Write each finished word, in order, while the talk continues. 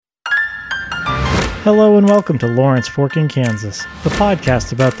Hello and welcome to Lawrence Forking, Kansas, the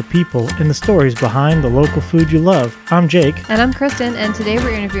podcast about the people and the stories behind the local food you love. I'm Jake. And I'm Kristen, and today we're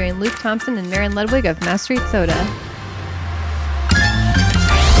interviewing Luke Thompson and Maren Ludwig of Mass Street Soda.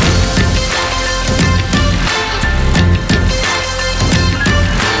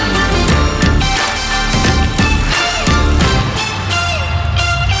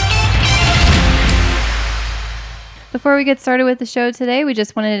 Before we get started with the show today, we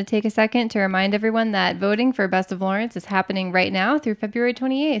just wanted to take a second to remind everyone that voting for Best of Lawrence is happening right now through February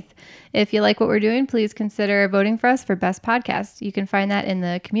 28th. If you like what we're doing, please consider voting for us for Best Podcast. You can find that in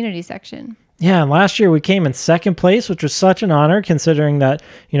the community section. Yeah, and last year we came in second place, which was such an honor considering that,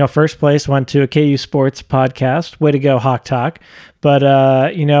 first place went to a KU Sports podcast. Way to go, Hawk Talk. But,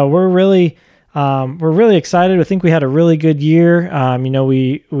 we're really excited. I think we had a really good year.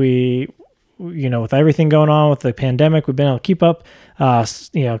 With everything going on with the pandemic, we've been able to keep up, kind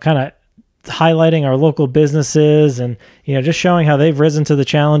of highlighting our local businesses and, just showing how they've risen to the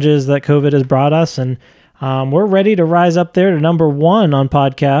challenges that COVID has brought us. And we're ready to rise up there to number one on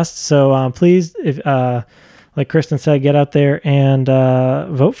podcasts. So please, if like Kristen said, get out there and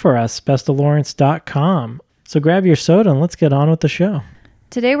vote for us, bestoflawrence.com. So grab your soda and let's get on with the show.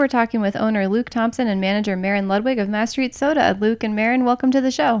 Today we're talking with owner Luke Thompson and manager Maren Ludwig of Mass Street Soda. Luke and Maren, welcome to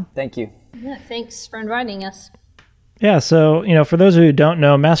the show. Thank you. Yeah, thanks for inviting us. Yeah, so, for those who don't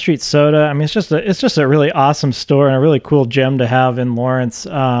know, Mass Street Soda, it's just a really awesome store and a really cool gem to have in Lawrence.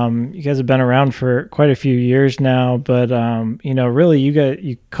 You guys have been around for quite a few years now, but, really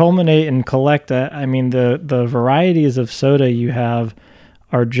you culminate and collect, the varieties of soda you have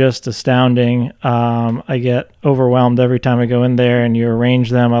are just astounding. I get overwhelmed every time I go in there and you arrange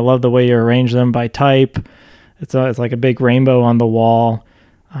them. I love the way you arrange them by type. It's like a big rainbow on the wall.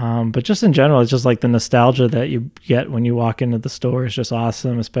 But just in general, it's just like the nostalgia that you get when you walk into the store is just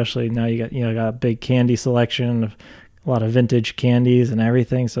awesome. Especially now you got a big candy selection of a lot of vintage candies and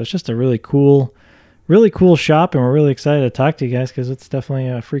everything. So it's just a really cool shop, and we're really excited to talk to you guys because it's definitely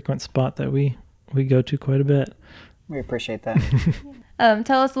a frequent spot that we go to quite a bit. We appreciate that.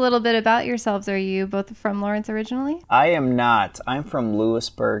 Tell us a little bit about yourselves. Are you both from Lawrence originally? I am not. I'm from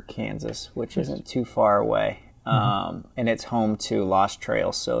Lewisburg, Kansas, which isn't too far away. And it's home to Lost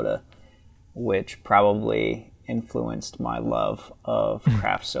Trail soda, which probably influenced my love of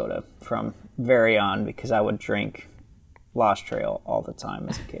craft soda from very on, because I would drink Lost Trail all the time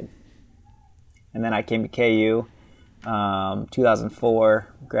as a kid. And then I came to KU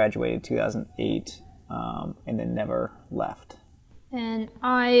 2004, graduated 2008, and then never left. And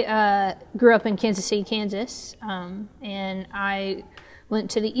I grew up in Kansas City, Kansas, and I went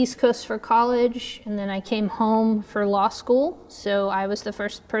to the East Coast for college, and then I came home for law school. So I was the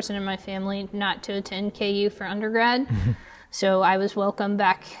first person in my family not to attend KU for undergrad. So I was welcomed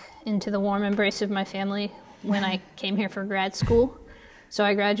back into the warm embrace of my family when I came here for grad school. So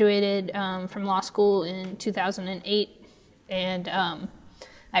I graduated from law school in 2008, and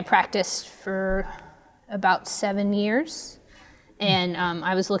I practiced for about 7 years. And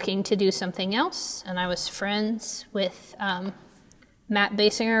I was looking to do something else, and I was friends with Matt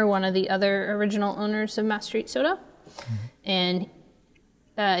Basinger, one of the other original owners of Mass Street Soda. And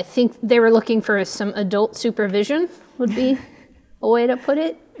I think they were looking for some adult supervision would be a way to put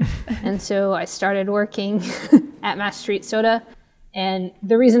it. And so I started working at Mass Street Soda. And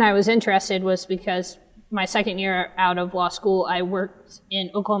the reason I was interested was because my second year out of law school, I worked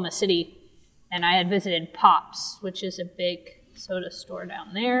in Oklahoma City, and I had visited Pops, which is a big soda store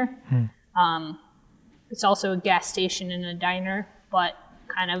down there. It's also a gas station and a diner, but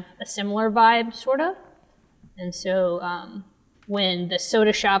kind of a similar vibe, sort of. And so when the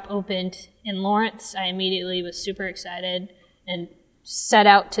soda shop opened in Lawrence, I immediately was super excited and set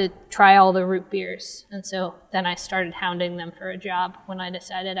out to try all the root beers. And so then I started hounding them for a job when I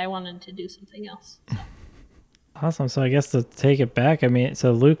decided I wanted to do something else. So. Awesome. So I guess to take it back,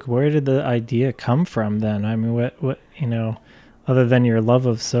 so Luke, where did the idea come from then? What other than your love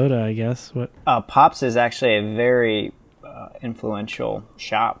of soda, I guess, what? Pops is actually a very influential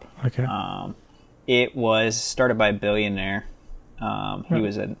shop. Okay. It was started by a billionaire. He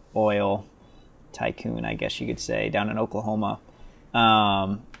was an oil tycoon, I guess you could say, down in Oklahoma.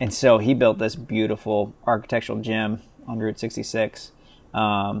 And so he built this beautiful architectural gym on Route 66,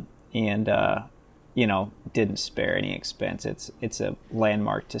 and didn't spare any expense. It's a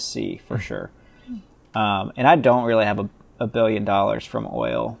landmark to see for sure. And I don't really have a $1 billion from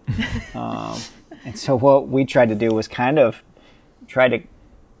oil. And so what we tried to do was kind of try to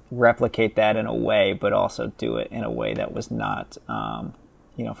replicate that in a way, but also do it in a way that was not,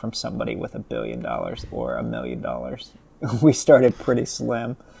 from somebody with $1 billion or $1 million. We started pretty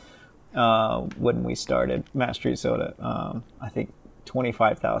slim. when we started Mass Street Soda. I think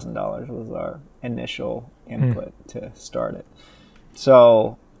 $25,000 was our initial input to start it.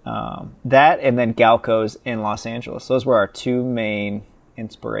 So that, and then Galco's in Los Angeles. Those were our two main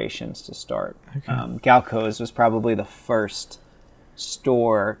inspirations to start. Okay. Galco's was probably the first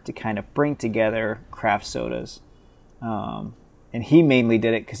store to kind of bring together craft sodas. And he mainly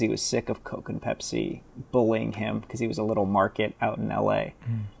did it because he was sick of Coke and Pepsi bullying him, because he was a little market out in LA.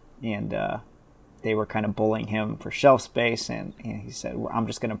 And they were kind of bullying him for shelf space. And he said, well, I'm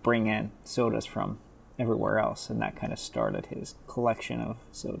just going to bring in sodas from everywhere else. And that kind of started his collection of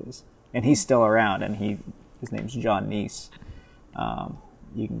sodas. And he's still around, and his name's John Neese.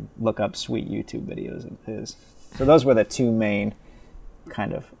 You can look up sweet YouTube videos of his. So those were the two main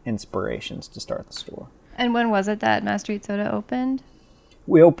kind of inspirations to start the store. And when was it that Mass Street Soda opened?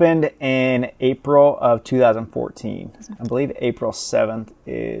 We opened in April of 2014. I believe April 7th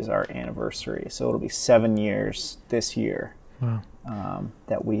is our anniversary. So it'll be 7 years this year. Wow.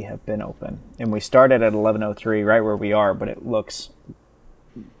 That we have been open. And we started at 1103, right where we are, but it looks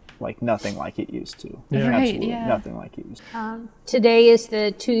like nothing like it used to. Yeah. Right, Absolutely yeah. nothing like it used to. Today is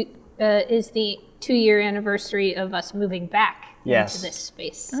the 2-year anniversary of us moving back Yes. into this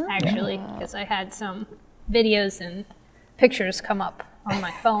space, actually, because I had some videos and pictures come up on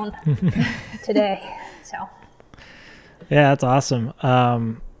my phone today. So Yeah, that's awesome.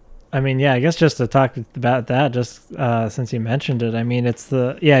 I mean, yeah, I guess just to talk about that, just since you mentioned it, I mean,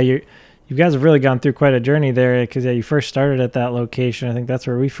 you guys have really gone through quite a journey there, because you first started at that location. I think that's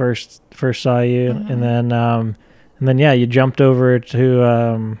where we first saw you, and then you jumped over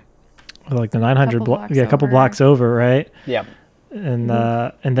to like the 900 block, a couple blocks over, right? Yeah. And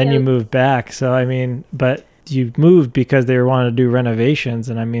then you moved back. So I mean, but you moved because they wanted to do renovations,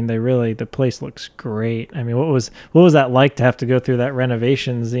 and I mean, the place looks great. I mean, what was that like to have to go through that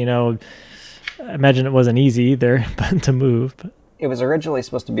renovations? You know, I imagine it wasn't easy either, but to move. But. It was originally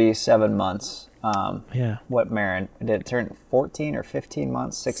supposed to be 7 months. What Marin did it turn 14 or 15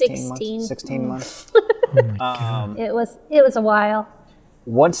 months? 16 months? 16 months. Oh my God. it was a while.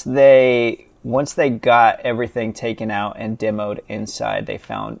 Once they got everything taken out and demoed inside, they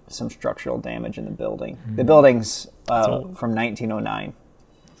found some structural damage in the building. The building's from 1909.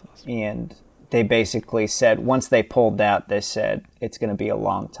 Awesome. And they basically said, once they pulled that, they said it's going to be a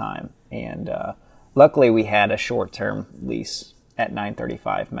long time. And luckily we had a short-term lease at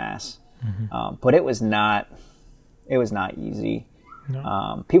 935 Mass. But it was not easy.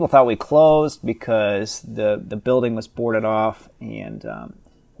 No. People thought we closed because the building was boarded off, and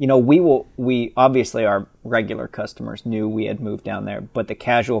we obviously, our regular customers knew we had moved down there, but the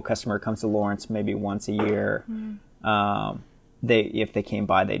casual customer comes to Lawrence maybe once a year. If they came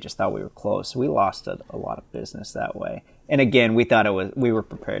by, they just thought we were closed. So we lost a lot of business that way. And again, we thought we were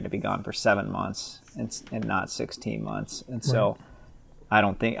prepared to be gone for 7 months and not 16 months. And so I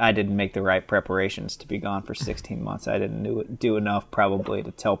didn't make the right preparations to be gone for 16 months. I didn't do enough probably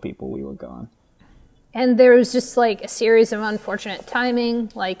to tell people we were gone. And there was just like a series of unfortunate timing.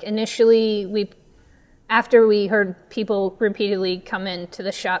 Like initially, after we heard people repeatedly come into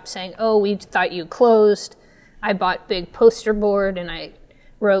the shop saying, "Oh, we thought you closed," I bought big poster board and I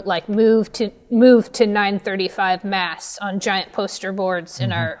wrote like "Move to 935 Mass" on giant poster boards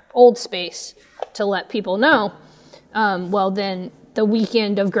in our old space to let people know. Well, then the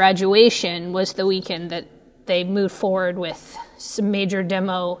weekend of graduation was the weekend that they moved forward with some major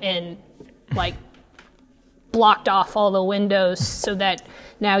demo and like blocked off all the windows so that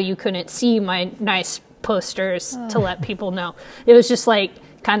now you couldn't see my nice posters to let people know. It was just like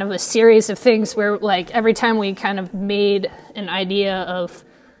kind of a series of things where like every time we kind of made an idea of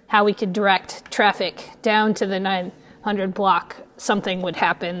how we could direct traffic down to the 900 block, something would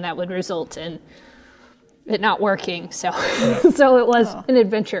happen that would result in it not working. So so it was an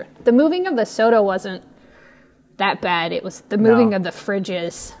adventure. The moving of the soda wasn't that bad. It was the moving of the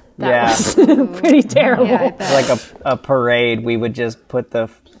fridges that was pretty terrible. Yeah, like a parade, we would just put the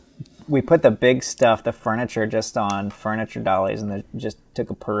big stuff, the furniture, just on furniture dollies, and just took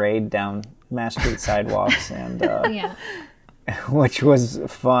a parade down Mass Street sidewalks, and which was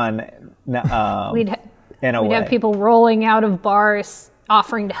fun. We'd have people rolling out of bars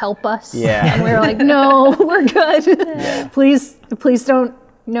offering to help us. Yeah. And we were like, no, we're good. Yeah. Please don't,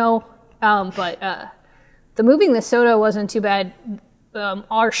 no. But the moving the soda wasn't too bad.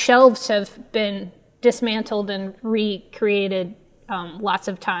 Our shelves have been dismantled and recreated lots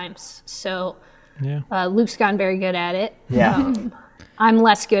of times. So Luke's gotten very good at it. Yeah. I'm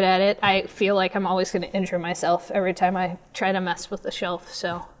less good at it. I feel like I'm always going to injure myself every time I try to mess with the shelf.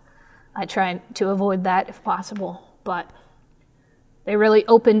 So I try to avoid that if possible. But they really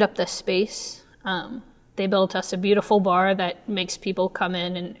opened up the space. They built us a beautiful bar that makes people come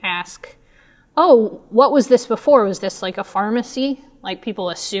in and ask, oh, what was this before? Was this like a pharmacy? Like, people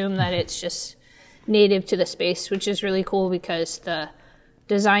assume that it's just native to the space, which is really cool because the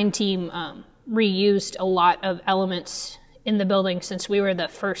design team reused a lot of elements in the building. Since we were the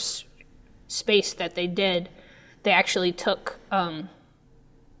first space that they did, they actually took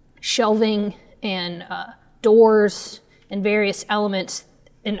shelving and doors and various elements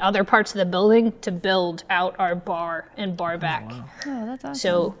in other parts of the building to build out our bar and bar back. Oh, wow. Oh, that's awesome.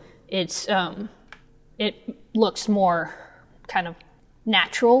 So it's it looks more kind of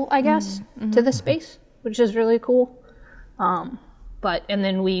natural, I guess, to the space, which is really cool. And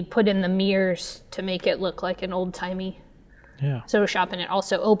then we put in the mirrors to make it look like an old-timey soda shop, and it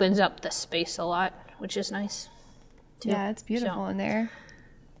also opens up the space a lot, which is nice too. Yeah, it's beautiful in there.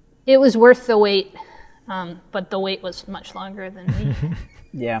 It was worth the wait, but the wait was much longer than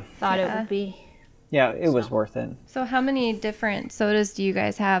we thought it would be. Yeah, it was worth it. So how many different sodas do you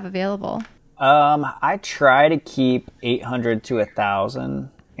guys have available? I try to keep 800 to 1,000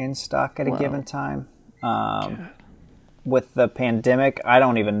 in stock at a given time. With the pandemic, I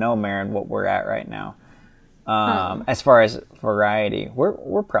don't even know, Maren, what we're at right now. As far as variety,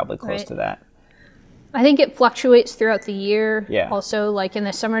 we're probably close to that. I think it fluctuates throughout the year. Yeah. Also, like in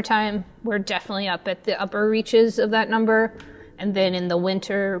the summertime, we're definitely up at the upper reaches of that number. And then in the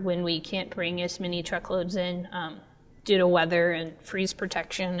winter, when we can't bring as many truckloads in due to weather and freeze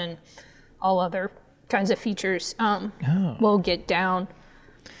protection and all other kinds of features, we'll get down.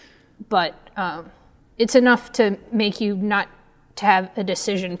 But it's enough to make you not to have a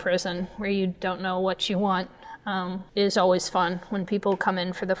decision prison where you don't know what you want. It is always fun when people come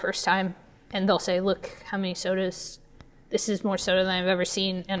in for the first time and they'll say, look, how many sodas? This is more soda than I've ever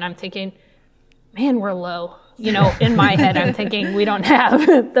seen. And I'm thinking, man, we're low. You know, in my head, I'm thinking we don't have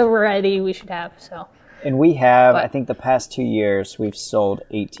the variety we should have. So, and we have, I think the past 2 years, we've sold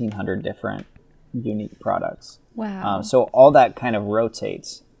 1,800 different unique products. Wow. So all that kind of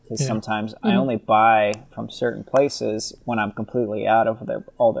rotates. Because sometimes I only buy from certain places when I'm completely out of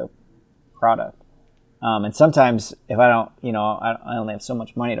all their product. And sometimes if I don't, I only have so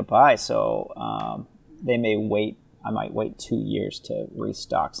much money to buy, so they may wait. I might wait 2 years to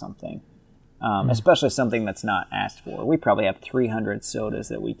restock something, especially something that's not asked for. We probably have 300 sodas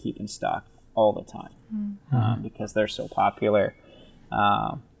that we keep in stock all the time because they're so popular.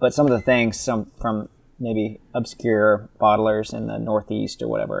 But some of the things, from maybe obscure bottlers in the Northeast or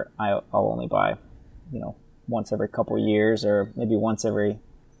whatever, I'll only buy, once every couple of years or maybe once every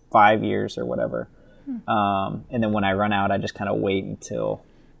 5 years or whatever. And then when I run out, I just kind of wait until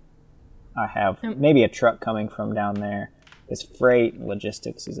I have maybe a truck coming from down there. Because freight and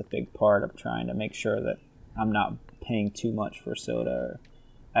logistics is a big part of trying to make sure that I'm not paying too much for soda, or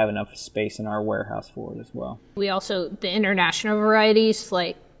I have enough space in our warehouse for it as well. We also, the international varieties,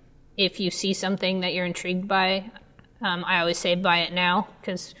 like if you see something that you're intrigued by, I always say buy it now,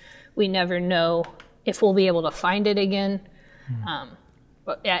 because we never know if we'll be able to find it again,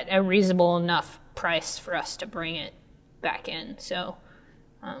 but at a reasonable enough price for us to bring it back in. So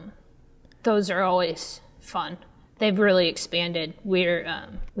those are always fun. They've really expanded. We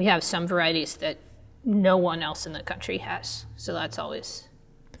have some varieties that no one else in the country has, so that's always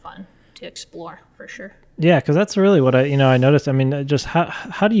fun to explore for sure. Yeah, because that's really what I noticed. I mean, just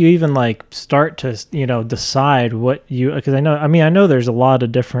how do you even start to decide what you, because I know there's a lot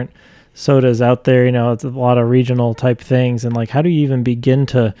of different sodas out there. It's a lot of regional type things, and how do you even begin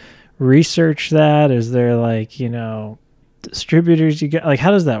to research that? Is there distributors you get? How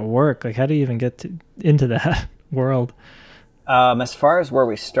does that work? How do you even get into that world? As far as where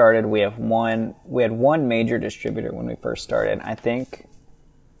we started, we had one major distributor when we first started. I think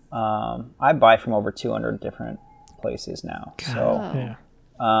I buy from over 200 different places now. God. So Yeah.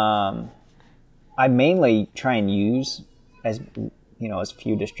 I mainly try and use as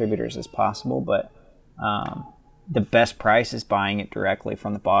few distributors as possible, but the best price is buying it directly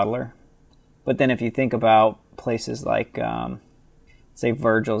from the bottler. But then if you think about places like say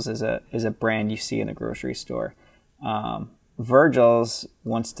Virgil's is a brand you see in the grocery store. Virgil's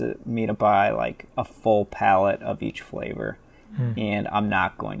wants me to buy a full pallet of each flavor, and I'm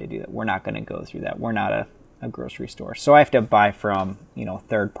not going to do that. We're not going to go through that. We're not a grocery store, so I have to buy from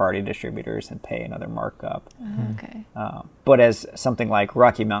third-party distributors and pay another markup. Okay. But as something like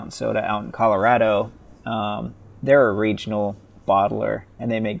Rocky Mountain Soda out in Colorado, they're a regional bottler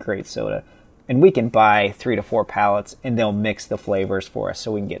and they make great soda. And we can buy 3 to 4 pallets, and they'll mix the flavors for us,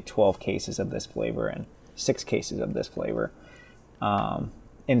 so we can get 12 cases of this flavor and 6 cases of this flavor.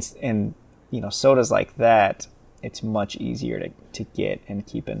 And sodas like that, it's much easier to get and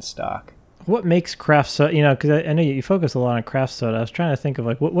keep in stock. What makes craft soda? You know, because I know you focus a lot on craft soda. I was trying to think of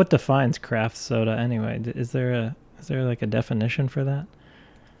like what defines craft soda anyway. Is there like a definition for that?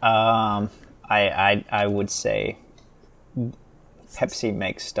 I would say Pepsi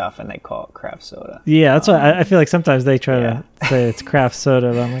makes stuff and they call it craft soda. Yeah, that's why I feel like sometimes they try to say it's craft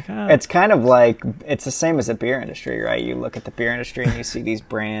soda, but I'm like, It's kind of like, it's the same as the beer industry, right? You look at the beer industry and you see these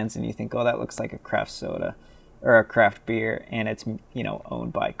brands and you think, oh, that looks like a craft soda or a craft beer, and it's, you know,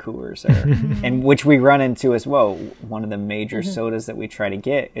 owned by Coors, and which we run into as well. One of the major sodas that we try to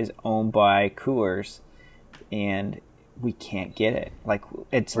get is owned by Coors, and we can't get it. Like,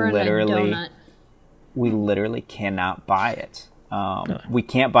 it's literally, we literally cannot buy it. We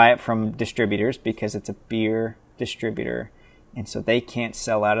can't buy it from distributors because it's a beer distributor, and so they can't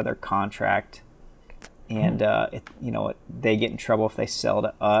sell out of their contract, and they get in trouble if they sell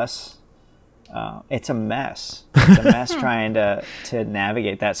to us. It's a mess. It's a mess trying to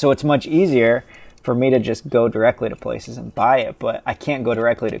navigate that. So it's much easier for me to just go directly to places and buy it, but I can't go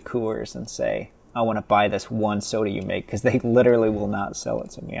directly to Coors and say, I want to buy this one soda you make, because they literally will not sell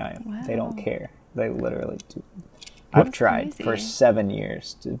it to me. They don't care. They literally do. I've tried for 7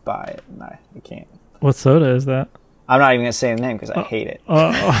 years to buy it, and I can't. What soda is that? I'm not even going to say the name because I hate it.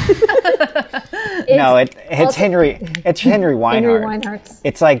 It's Henry Weinhardt. Henry Weinhardt's.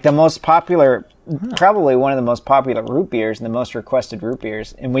 It's like the most popular, probably one of the most popular root beers and the most requested root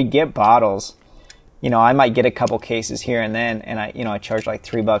beers. And we get bottles. You know, I might get a couple cases here and then, and I charge like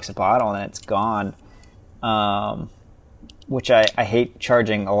 $3 a bottle, and it's gone. Which I hate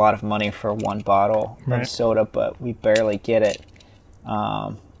charging a lot of money for one bottle of soda, but we barely get it.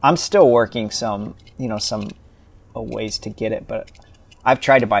 I'm still working some ways to get it, but I've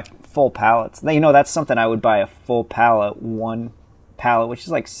tried to buy full pallets. You know, that's something I would buy, a full pallet, one pallet, which is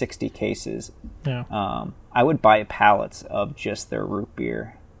like 60 cases. Yeah. I would buy pallets of just their root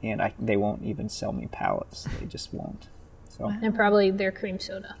beer, and they won't even sell me pallets. They just won't. So. And probably their cream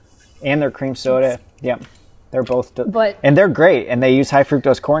soda. And their cream soda, yep. They're both, and they're great, and they use high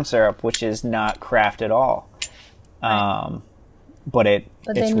fructose corn syrup, which is not craft at all. But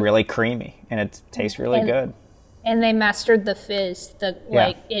it's really creamy, and it tastes really good. And they mastered the fizz.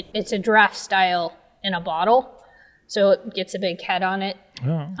 It's a draft style in a bottle, so it gets a big head on it.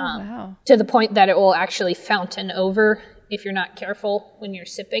 Wow. To the point that it will actually fountain over if you're not careful when you're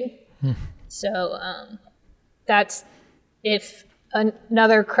sipping. So that's, if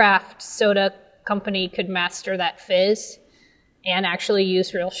another craft soda company could master that fizz and actually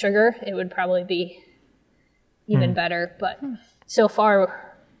use real sugar, it would probably be even better. But so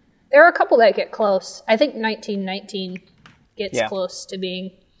far, there are a couple that get close. I think 1919 gets close to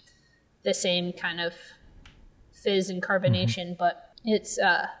being the same kind of fizz and carbonation, but it's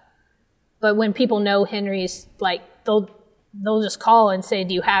but when people know Henry's, like, they'll just call and say,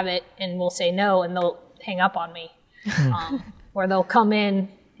 do you have it? And we'll say no, and they'll hang up on me. Or they'll come in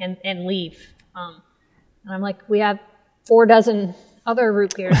and leave. And I'm like, we have 4 dozen other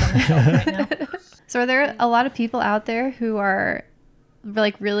root beers on the shelf right now. So are there a lot of people out there who are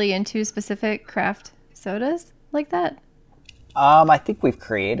like really into specific craft sodas like that? I think we've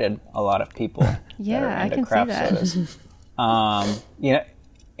created a lot of people that are I into can craft see that. sodas.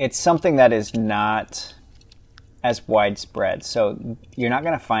 It's something that is not as widespread. So you're not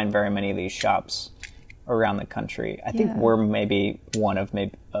going to find very many of these shops around the country. I think we're maybe one of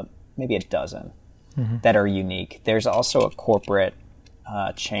maybe a dozen that are unique. There's also a corporate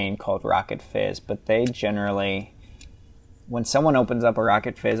chain called Rocket Fizz, but they generally, when someone opens up a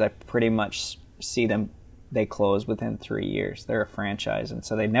Rocket Fizz, I pretty much see them, they close within 3 years. They're a franchise, and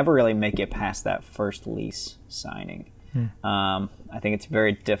so they never really make it past that first lease signing. I think it's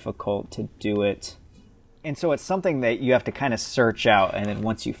very difficult to do it. And so it's something that you have to kind of search out, and then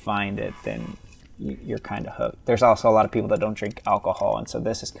once you find it, then you're kind of hooked. There's also a lot of people that don't drink alcohol, and so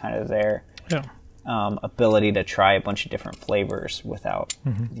this is kind of their ability to try a bunch of different flavors without,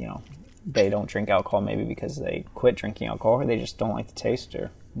 they don't drink alcohol maybe because they quit drinking alcohol or they just don't like the taste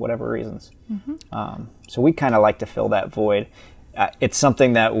or whatever reasons. So we kind of like to fill that void. It's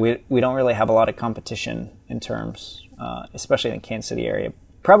something that we don't really have a lot of competition in terms, especially in the Kansas City area,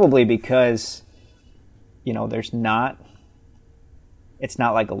 probably because, there's not, it's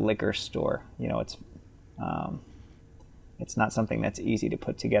not like a liquor store. It's not something that's easy to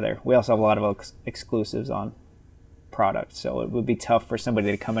put together. We also have a lot of exclusives on products, so it would be tough for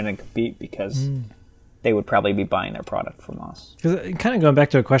somebody to come in and compete because they would probably be buying their product from us. Because kind of going back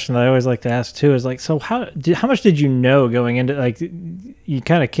to a question that I always like to ask too is like, so how much did you know going into, like, you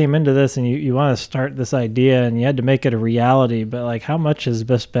kind of came into this and you want to start this idea and you had to make it a reality, but like how much has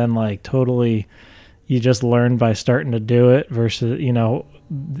this been like totally, you just learned by starting to do it versus,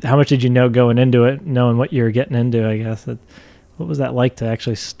 how much did you know going into it, knowing what you were getting into, I guess? What was that like to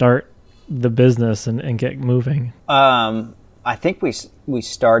actually start the business and get moving? I think we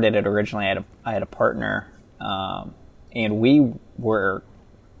started it originally. I had a partner, and we were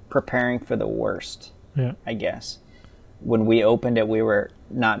preparing for the worst. Yeah, I guess when we opened it, we were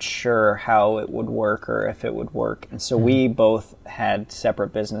not sure how it would work or if it would work, and so we both had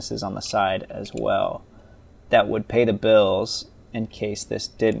separate businesses on the side as well that would pay the bills in case this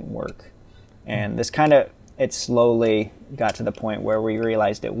didn't work. And this it slowly got to the point where we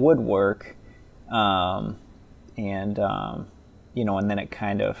realized it would work. And then it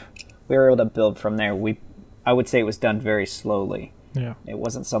we were able to build from there. I would say it was done very slowly. Yeah. It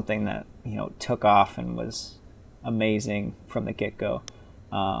wasn't something that, took off and was amazing from the get-go.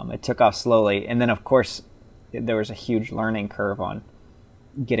 It took off slowly. And then of course there was a huge learning curve on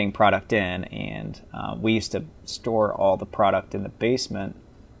getting product in. And, we used to store all the product in the basement,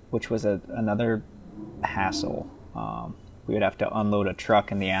 which was another hassle. We would have to unload a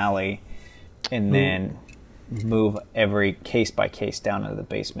truck in the alley and then move every case by case down into the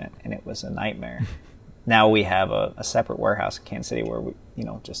basement, and it was a nightmare. Now we have a separate warehouse in Kansas City where we,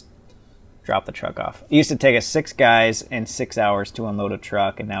 just drop the truck off. It used to take us 6 guys and 6 hours to unload a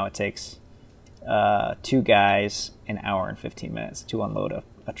truck, and now it takes 2 guys an hour and 15 minutes to unload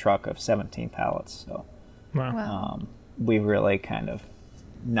a truck of 17 pallets. So we really kind of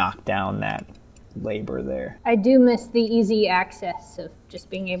knocked down that labor there. I do miss the easy access of just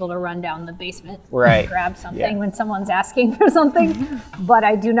being able to run down the basement right. and grab something when someone's asking for something, but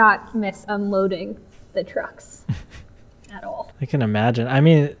I do not miss unloading the trucks at all. I can imagine. I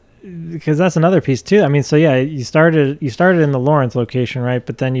mean, because that's another piece too. I mean, so yeah, you started in the Lawrence location, right?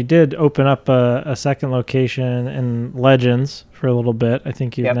 But then you did open up a second location in Legends for a little bit. I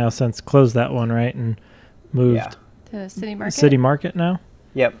think you've now since closed that one, right? And moved to City Market. City Market now?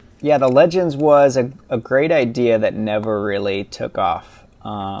 Yep. Yeah, the Legends was a great idea that never really took off.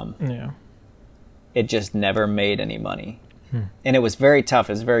 It just never made any money. And it was very tough.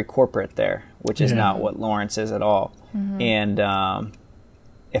 It was very corporate there, which is not what Lawrence is at all. And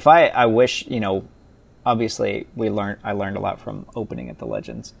if I wish, obviously I learned a lot from opening at the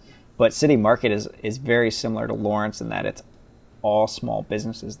Legends. But City Market is very similar to Lawrence in that it's all small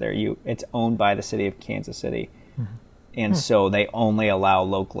businesses there. It's owned by the city of Kansas City. And so they only allow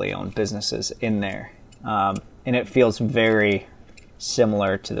locally owned businesses in there. And it feels very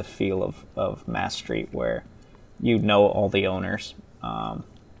similar to the feel of Mass Street, where all the owners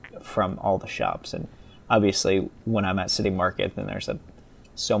from all the shops. And obviously when I'm at City Market, then there's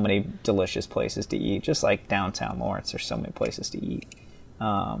so many delicious places to eat, just like downtown Lawrence. There's so many places to eat.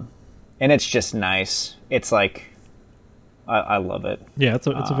 And it's just nice. It's like, I love it. Yeah, it's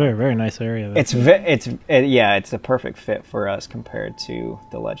a very, very nice area. It's a perfect fit for us compared to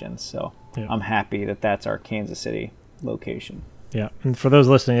the Legends. So I'm happy that that's our Kansas City location. Yeah, and for those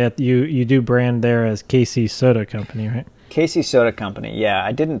listening, you do brand there as KC Soda Company, right? KC Soda Company. Yeah,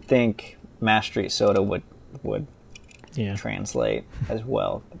 I didn't think Mass Street Soda would translate as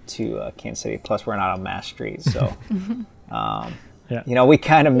well to Kansas City. Plus, we're not on Mass Street, so we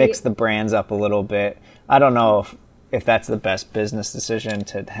kind of mix the brands up a little bit. I don't know if that's the best business decision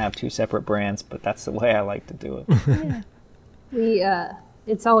to have 2 separate brands, but that's the way I like to do it.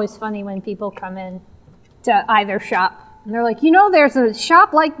 It's always funny when people come in to either shop and they're like, there's a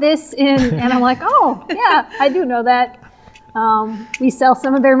shop like this and I'm like, oh yeah, I do know that. We sell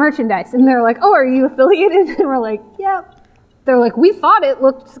some of their merchandise, and they're like, oh, are you affiliated? And we're like, yep. They're like, we thought it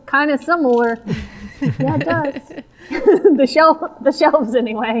looked kind of similar. Yeah, it does. The shelves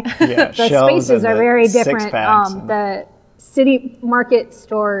anyway. Yeah, the spaces are very different. The City Market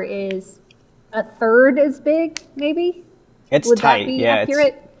store is a third as big, maybe. It's Would tight. That be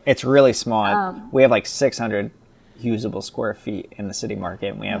accurate? It's really small. We have like 600 usable square feet in the City Market,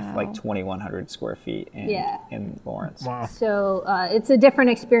 and we have like 2,100 square feet in Lawrence. Wow. So it's a different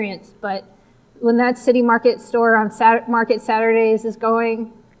experience, but when that City Market store on Market Saturdays is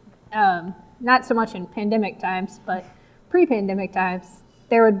going, not so much in pandemic times, but pre-pandemic times,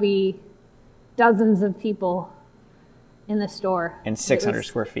 there would be dozens of people in the store. In 600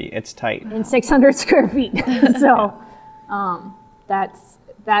 square feet. It's tight. In 600 square feet. So that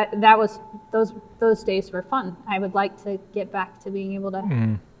was those days were fun. I would like to get back to being able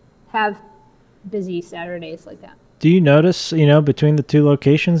to have busy Saturdays like that. Do you notice, between the 2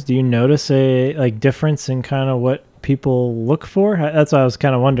 locations, do you notice a difference in kind of what people look for? That's what I was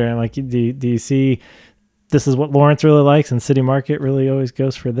kind of wondering. Like, do you see this is what Lawrence really likes and City Market really always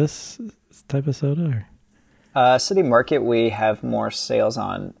goes for this type of soda? Or? City Market, we have more sales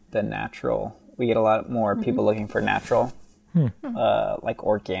on the natural. We get a lot more people looking for natural, like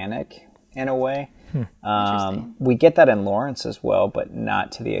organic in a way. We get that in Lawrence as well, but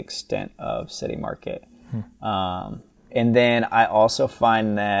not to the extent of City Market. And then I also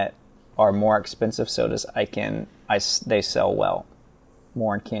find that our more expensive sodas, they sell well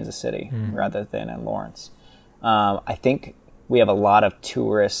more in Kansas City rather than in Lawrence. I think we have a lot more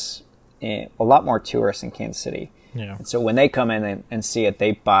tourists in Kansas City. Yeah. And so when they come in and see it,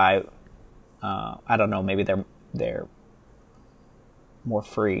 they buy. I don't know. Maybe they're more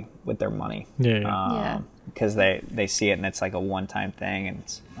free with their money. Because they see it and it's like a one-time thing, and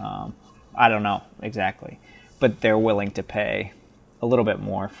it's, I don't know exactly, but they're willing to pay a little bit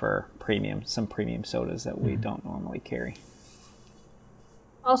more for some premium sodas that we don't normally carry.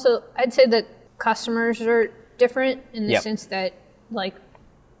 Also, I'd say that customers are different in the sense that, like,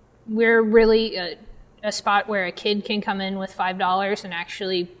 we're really a spot where a kid can come in with $5 and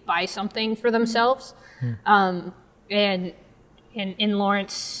actually buy something for themselves. And in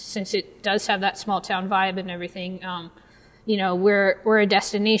Lawrence, since it does have that small town vibe and everything, we're a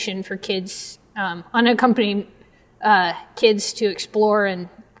destination for kids, unaccompanied kids, to explore and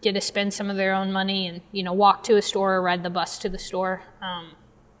get to spend some of their own money and, walk to a store or ride the bus to the store.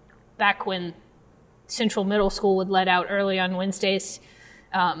 Back when Central Middle School would let out early on Wednesdays,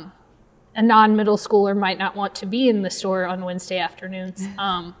 a non-middle schooler might not want to be in the store on Wednesday afternoons.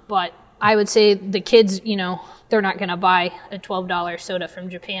 But I would say the kids, they're not going to buy a $12 soda from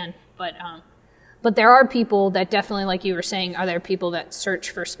Japan. But there are people that definitely, like you were saying, are there people that search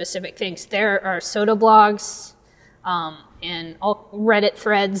for specific things. There are soda blogs and all Reddit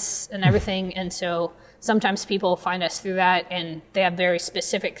threads and everything. And so sometimes people find us through that, and they have very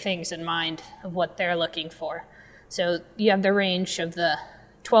specific things in mind of what they're looking for. So you have the range of the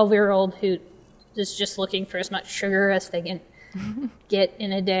 12-year-old who is just looking for as much sugar as they can get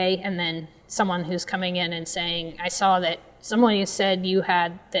in a day, and then someone who's coming in and saying, I saw that somebody said you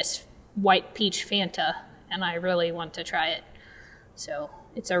had this white peach Fanta, and I really want to try it. So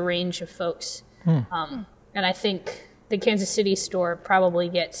it's a range of folks. And I think the Kansas City store probably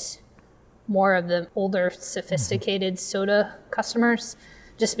gets more of the older, sophisticated soda customers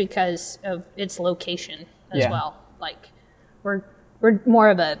just because of its location as well. Like, we're more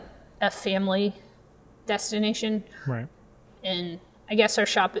of a family destination. Right. And I guess our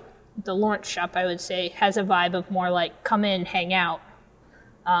shop, the Lawrence shop, I would say, has a vibe of more like come in, hang out,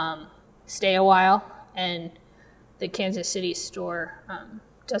 stay a while. And the Kansas City store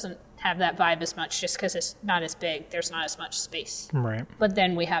doesn't have that vibe as much just because it's not as big. There's not as much space. Right. But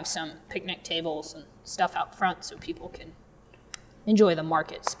then we have some picnic tables and stuff out front so people can enjoy the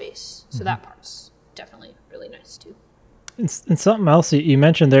market space. So that part's definitely really nice too. And something else you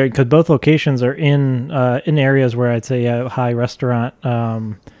mentioned there, because both locations are in areas where I'd say high restaurant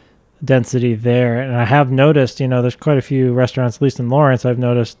density there. And I have noticed, there's quite a few restaurants, at least in Lawrence, I've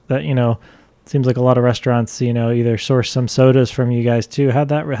noticed that, it seems like a lot of restaurants, either source some sodas from you guys too. How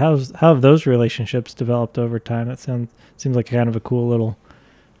have those relationships developed over time? That seems like kind of a cool little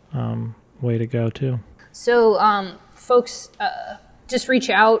way to go too. So folks just reach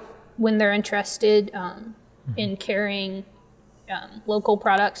out when they're interested in carrying local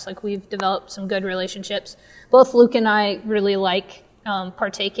products. Like, we've developed some good relationships. Both Luke and I really like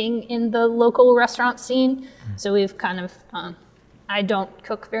partaking in the local restaurant scene. So we've kind of, I don't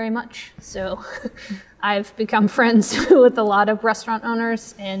cook very much, so I've become friends with a lot of restaurant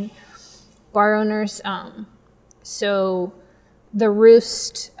owners and bar owners. So the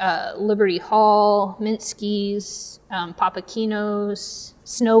Roost, Liberty Hall, Minsky's, Papakino's,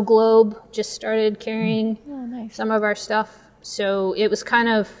 Snow Globe just started carrying some of our stuff. So it was kind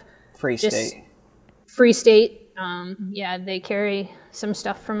of Free State. They carry some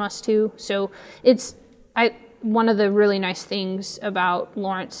stuff from us too. So one of the really nice things about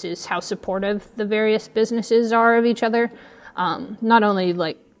Lawrence is how supportive the various businesses are of each other. Not only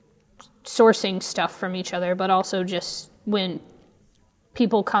like sourcing stuff from each other, but also just when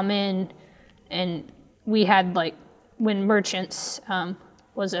people come in, and we had like when merchants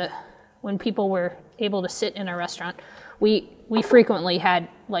when people were able to sit in a restaurant, we frequently had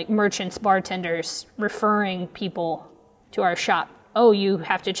like merchants, bartenders referring people to our shop. Oh, you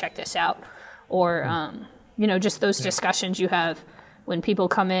have to check this out. Or, just those discussions you have when people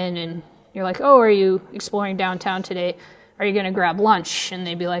come in and you're like, oh, are you exploring downtown today? Are you going to grab lunch? And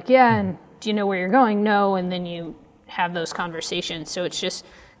they'd be like, yeah. And do you know where you're going? No. And then you have those conversations. So it's just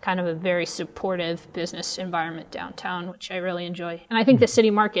kind of a very supportive business environment downtown, which I really enjoy. And I think the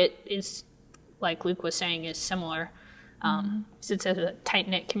city market is, like Luke was saying, is similar. It's a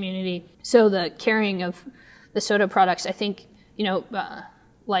tight-knit community. So the carrying of the soda products, I think,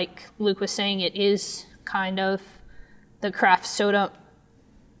 like Luke was saying, it is kind of the craft soda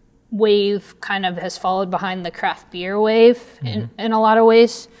wave kind of has followed behind the craft beer wave in a lot of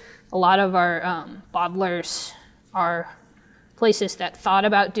ways. A lot of our bottlers are places that thought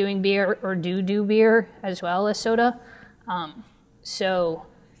about doing beer or do beer as well as soda. So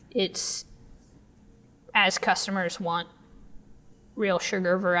it's, as customers want real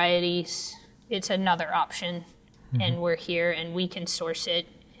sugar varieties, it's another option. And we're here and we can source it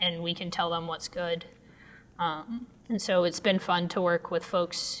and we can tell them what's good. And so it's been fun to work with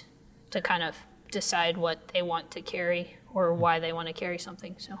folks to kind of decide what they want to carry or why they want to carry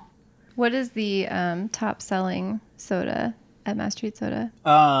something. So, What is the top selling soda at Mass Street Soda?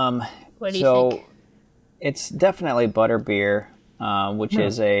 what do you think? It's definitely butterbeer, which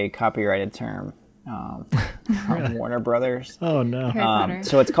is a copyrighted term from Warner Brothers. Oh no. Harry Potter.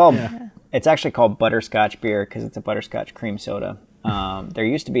 So it's called, it's actually called butterscotch beer because it's a butterscotch cream soda. There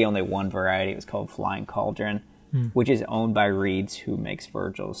used to be only one variety. It was called Flying Cauldron, which is owned by Reed's, who makes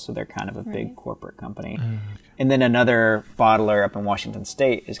Virgil's. So they're kind of a big corporate company. And then another bottler up in Washington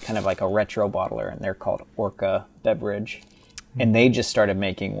State is kind of like a retro bottler, and they're called Orca Beverage. And they just started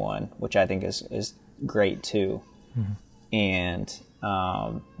making one, which I think is great too. And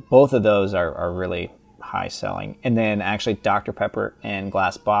both of those are really high selling. And then actually Dr. Pepper in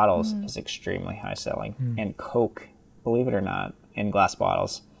glass bottles is extremely high selling. And Coke, believe it or not, in glass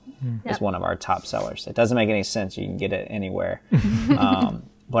bottles is one of our top sellers. It doesn't make any sense. You can get it anywhere.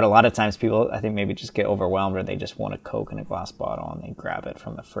 But a lot of times people, I think, maybe just get overwhelmed or they just want a Coke in a glass bottle and they grab it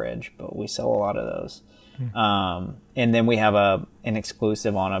from the fridge. But we sell a lot of those. And then we have an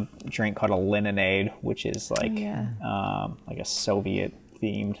exclusive on a drink called a Lemonade, which is like a Soviet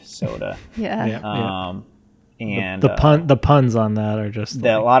themed soda. And the puns on that are just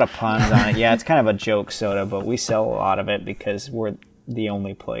a lot of puns on it. Yeah, it's kind of a joke soda, but we sell a lot of it because we're the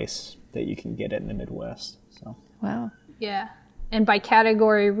only place that you can get it in the Midwest. So Wow. Yeah. And by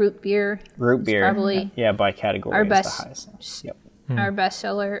category, root beer. Root beer, probably by category our is best- the highest. Yep. Our best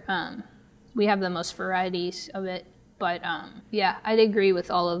seller. We have the most varieties of it. But I'd agree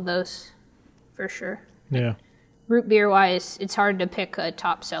with all of those for sure. Yeah. Root beer wise, it's hard to pick a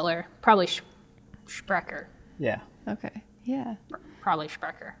top seller. Probably Sprecher. Yeah. Okay. Yeah. Probably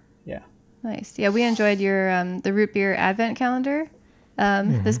Sprecher. Yeah. Nice. Yeah, we enjoyed your the root beer advent calendar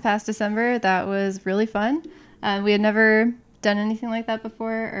this past December. That was really fun. We had never done anything like that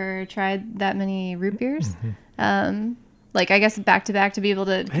before or tried that many root beers. Like, I guess back to back to be able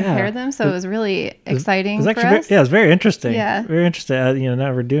to compare them. So it was really exciting It was for actually us. it was very interesting. Yeah. Very interesting.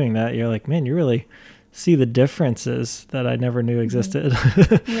 Never doing that. You're like, man, you really see the differences that I never knew existed.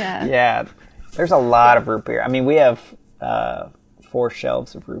 Yeah. Yeah. There's a lot of root beer. I mean, we have 4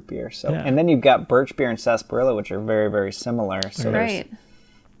 shelves of root beer. So, and then you've got birch beer and sarsaparilla, which are very, very similar. So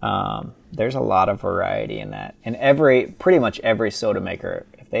there's a lot of variety in that. And pretty much every soda maker,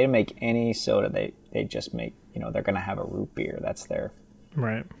 if they make any soda, they just make, they're going to have a root beer. That's the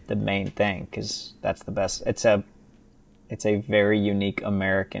main thing, because that's the best. It's a very unique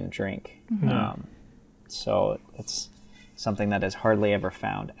American drink. So it's something that is hardly ever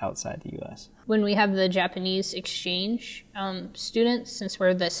found outside the U.S. When we have the Japanese exchange students, since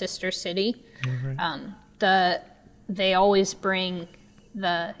we're the sister city, they always bring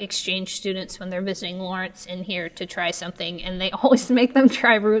the exchange students when they're visiting Lawrence in here to try something, and they always make them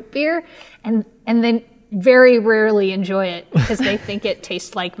try root beer, and then very rarely enjoy it because they think it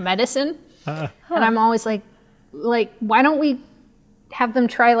tastes like medicine. And I'm always like, why don't we have them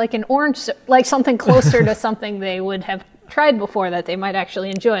try like an orange, like something closer to something they would have tried before that they might actually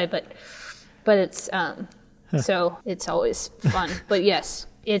enjoy, but it's so it's always fun. But yes,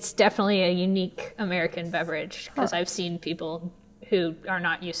 it's definitely a unique American beverage because I've seen people who are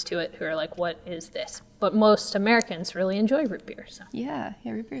not used to it who are like, what is this? But most Americans really enjoy root beer. So Yeah,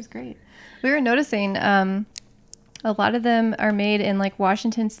 root beer is great. We were noticing a lot of them are made in like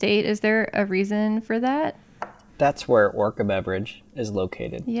Washington State. Is there a reason for that? That's where Orca Beverage is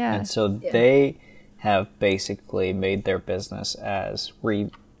located. Yeah. And so they have basically made their business as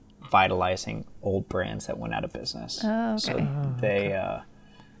revitalizing old brands that went out of business. Oh, okay. So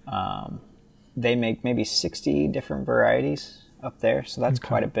they make maybe 60 different varieties up there. So that's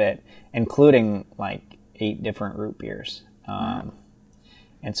quite a bit, including like 8 different root beers.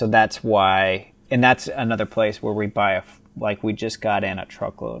 And so that's why, and that's another place where we buy we just got in a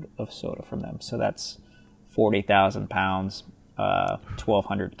truckload of soda from them. So that's 40,000 pounds,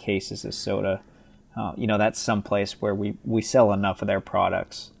 1,200 cases of soda. That's someplace where we sell enough of their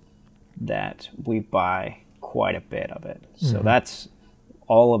products that we buy quite a bit of it. So that's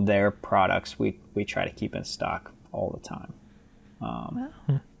all of their products we try to keep in stock all the time.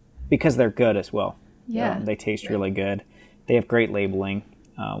 because they're good as well. Yeah. They taste really good. They have great labeling,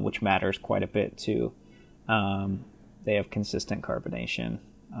 which matters quite a bit too. They have consistent carbonation.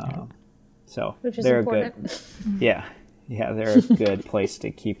 So Which is they're important. a good, they're a good place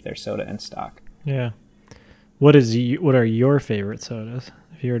to keep their soda in stock. Yeah. What are your favorite sodas?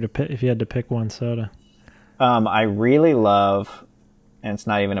 If you had to pick one soda. I really love, and it's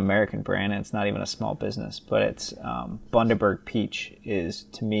not even an American brand, and it's not even a small business, but it's Bundaberg Peach is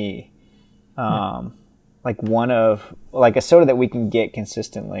to me like like a soda that we can get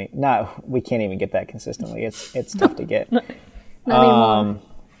consistently. We can't even get that consistently. It's tough to get. Not anymore.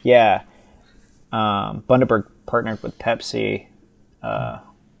 Yeah. Bundaberg partnered with Pepsi,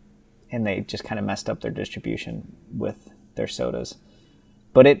 and they just kind of messed up their distribution with their sodas.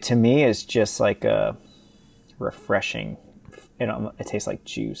 But it, to me, is just like a refreshing, it tastes like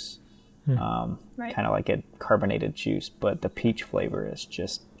juice, Right. kind of like a carbonated juice, but the peach flavor is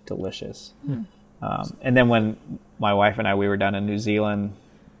just delicious. And then when my wife and we were down in New Zealand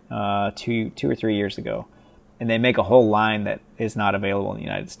 2 or 3 years ago, and they make a whole line that is not available in the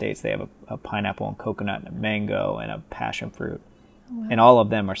United States. They have a pineapple and coconut and a mango and a passion fruit. Wow. And all of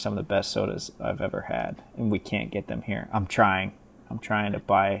them are some of the best sodas I've ever had. And we can't get them here. I'm trying to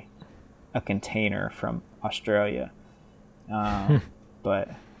buy a container from Australia. But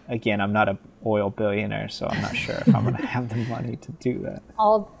again, I'm not an oil billionaire, so I'm not sure if I'm going to have the money to do that.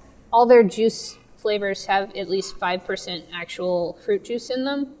 All their juice flavors have at least 5% actual fruit juice in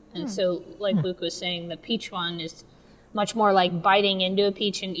them. And so, like Luke was saying, the peach one is much more like biting into a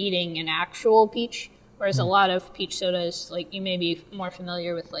peach and eating an actual peach. Whereas a lot of peach sodas, like you may be more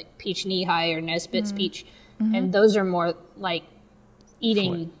familiar with like Peach Knee-High or Nesbitt's Peach. And those are more like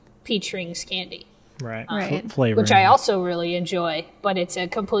eating peach rings candy. Right. Right. Flavor. Which I also really enjoy, but it's a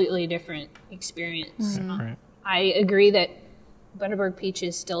completely different experience. Right. I agree that Bundaberg Peach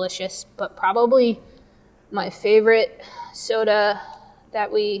is delicious, but probably my favorite soda that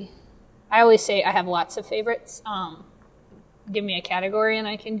I always say I have lots of favorites. Give me a category and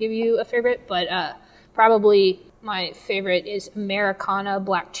I can give you a favorite, but probably my favorite is Americana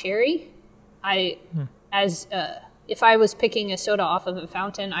Black Cherry. If I was picking a soda off of a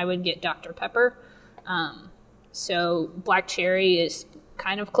fountain, I would get Dr. Pepper. So Black Cherry is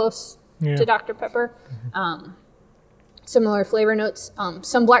kind of close to Dr. Pepper. Similar flavor notes.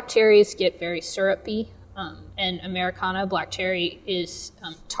 Some black cherries get very syrupy, and Americana Black Cherry is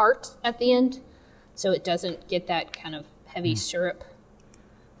tart at the end, so it doesn't get that kind of heavy syrup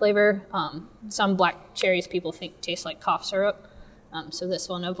flavor. Some black cherries people think taste like cough syrup, so this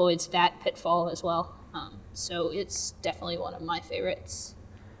one avoids that pitfall as well. So it's definitely one of my favorites.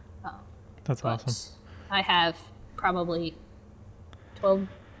 That's awesome. I have probably 12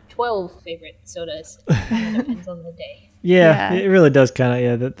 favorite sodas. It depends on the day. Yeah, it really does kind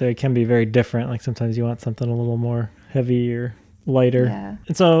of, that they can be very different. Like sometimes you want something a little more heavy or lighter. Yeah.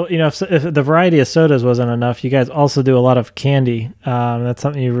 And so, if the variety of sodas wasn't enough, you guys also do a lot of candy. That's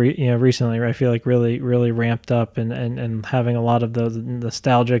something you recently, I feel like really, really ramped up and having a lot of those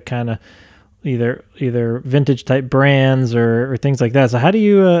nostalgic kind of either vintage type brands or things like that. So how do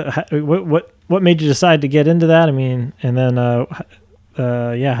you, what made you decide to get into that? I mean, and then,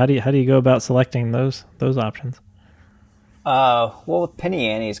 how do you go about selecting those options? Well, with Penny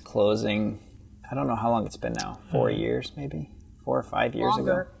Annie's closing, I don't know how long it's been now. 4 years, maybe 4 or 5 years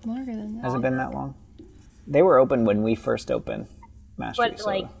ago. Longer than that. Has it been that long? They were open when we first opened Mass Street Soda.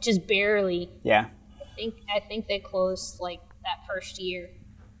 Like just barely. Yeah. I think they closed like that first year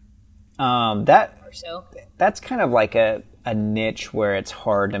That or so. That's kind of like a niche where it's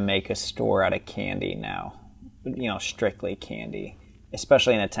hard to make a store out of candy now. Strictly candy,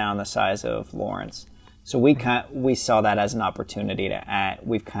 especially in a town the size of Lawrence. So we saw that as an opportunity to add.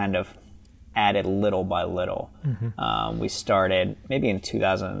 We've kind of added little by little. We started maybe in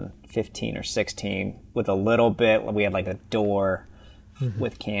 2015 or 16 with a little bit. We had like a door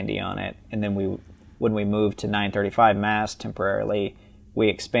with candy on it, and then when we moved to 935 Mass temporarily, we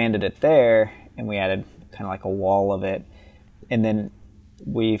expanded it there, and we added kind of like a wall of it, and then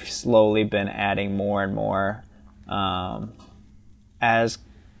we've slowly been adding more and more as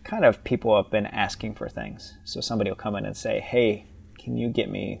kind of people have been asking for things. So somebody will come in and say, hey, can you get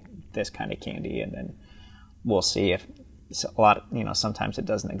me this kind of candy? And then we'll see if sometimes it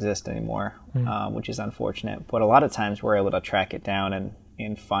doesn't exist anymore, which is unfortunate. But a lot of times we're able to track it down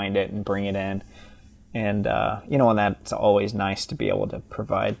and find it and bring it in. And, and that's always nice to be able to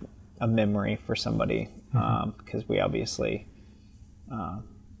provide a memory for somebody because we obviously,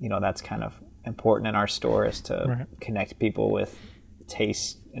 that's kind of important in our store is to connect people with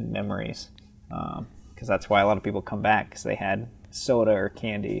taste and memories because that's why a lot of people come back because they had soda or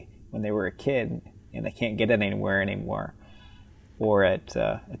candy when they were a kid and they can't get it anywhere anymore, or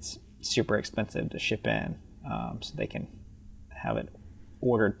it's super expensive to ship in, so they can have it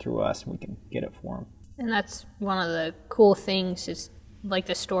ordered through us and we can get it for them. And that's one of the cool things is like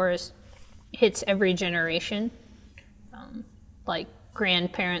the store hits every generation. Like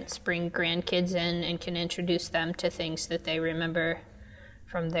grandparents bring grandkids in and can introduce them to things that they remember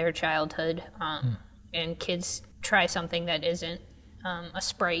from their childhood. And kids try something that isn't a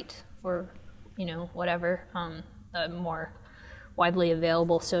Sprite or, whatever, a more widely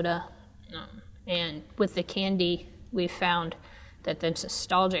available soda. And with the candy, we've found that the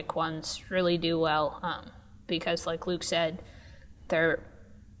nostalgic ones really do well because, like Luke said, they're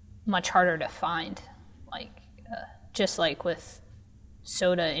much harder to find. Just like with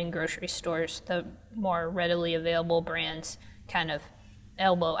soda in grocery stores, the more readily available brands kind of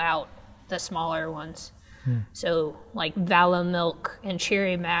elbow out the smaller ones. So like Vala Milk and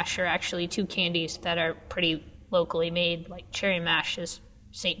Cherry Mash are actually two candies that are pretty locally made. Like Cherry Mash is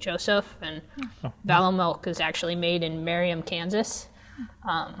St. Joseph, and Vala Milk is actually made in Merriam, Kansas.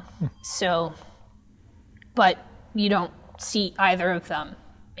 But you don't see either of them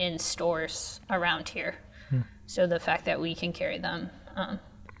in stores around here. So the fact that we can carry them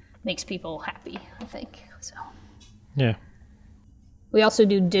makes people happy, I think. So Yeah. we also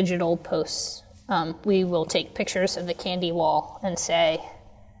do digital posts. We will take pictures of the candy wall and say,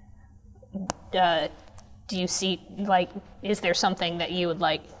 do you see, is there something that you would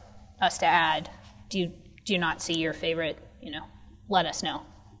like us to add? Do you not see your favorite? Let us know.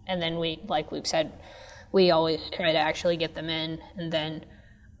 And then we, like Luke said, we always try to actually get them in, and then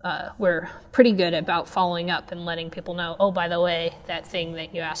we're pretty good about following up and letting people know, oh, by the way, that thing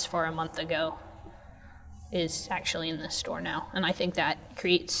that you asked for a month ago is actually in the store now. And I think that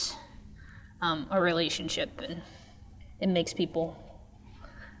creates a relationship, and it makes people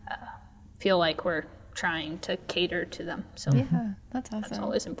feel like we're trying to cater to them. So Yeah, that's awesome. that's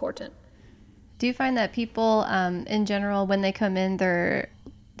always important. Do you find that people, in general, when they come in,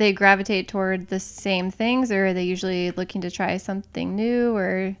 they gravitate toward the same things, or are they usually looking to try something new,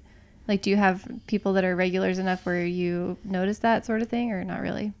 or do you have people that are regulars enough where you notice that sort of thing, or not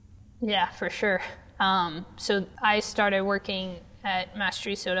really? Yeah, for sure. So I started working at Master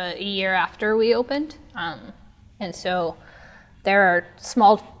Tree Soda a year after we opened, and so there are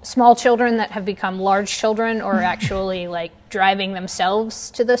small children that have become large children, or actually driving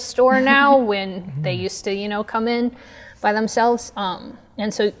themselves to the store now when they used to come in by themselves.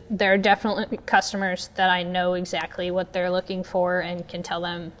 And so there are definitely customers that I know exactly what they're looking for and can tell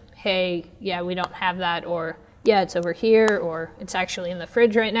them, hey, yeah, we don't have that, or yeah, it's over here, or it's actually in the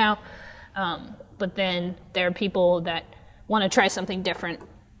fridge right now. But then there are people that want to try something different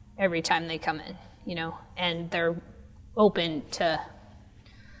every time they come in, and they're open to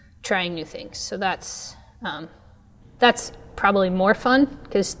trying new things. So that's probably more fun,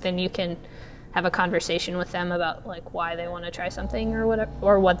 because then you can have a conversation with them about why they want to try something or whatever,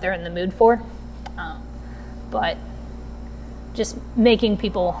 or what they're in the mood for. But just making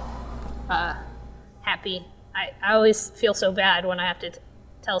people happy. I always feel so bad when I have to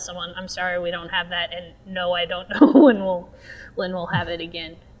tell someone, I'm sorry, we don't have that, and no, I don't know when we'll have it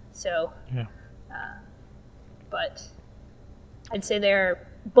again. So, Yeah. But I'd say there are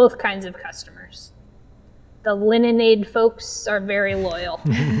both kinds of customers. The Linenade folks are very loyal.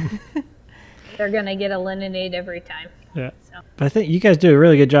 They're gonna get a Linenade every time. Yeah. So. But I think you guys do a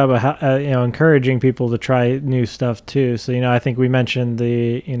really good job of encouraging people to try new stuff too. So I think we mentioned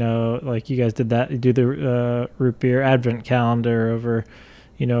the you guys did that. You do the root beer advent calendar over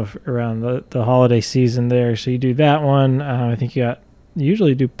around the holiday season there. So you do that one. I think you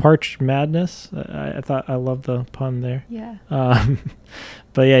usually do Parched Madness. I love the pun there. Yeah.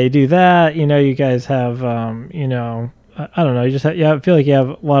 But yeah, you do that. You guys have I don't know. You just I feel like you have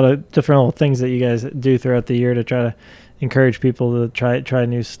a lot of different little things that you guys do throughout the year to try to encourage people to try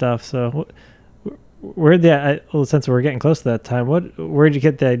new stuff. So, since we're getting close to that time, where'd you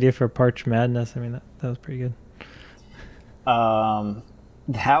get the idea for Parched Madness? I mean, that was pretty good.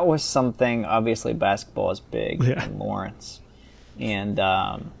 That was something. Obviously, basketball is big in Lawrence, and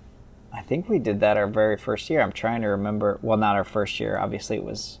I think we did that our very first year. I'm trying to remember. Well, not our first year. Obviously, it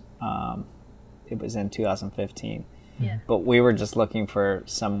was in 2015. Yeah. But we were just looking for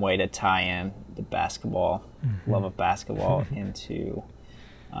some way to tie in the basketball, love of basketball, into,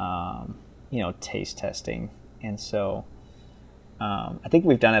 taste testing. And so I think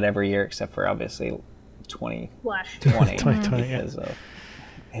we've done it every year except for obviously 2020 because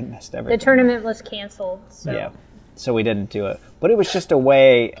it missed everything. The tournament was canceled. So. Yeah, so we didn't do it. But it was just a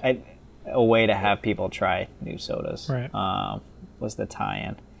way to have people try new sodas. Right. was the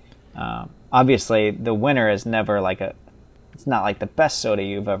tie-in. Obviously, the winner is never it's not like the best soda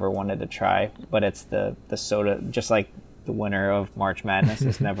you've ever wanted to try, but it's the soda, just like the winner of March Madness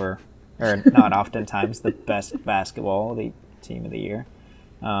is never, or not oftentimes, the best basketball the team of the year.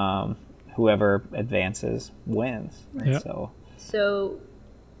 Whoever advances wins. Yep. So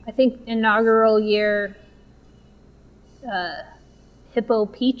I think inaugural year, Hippo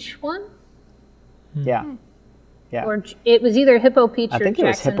Peach won? Yeah. Yeah. Or it was either Hippo Peach I or think it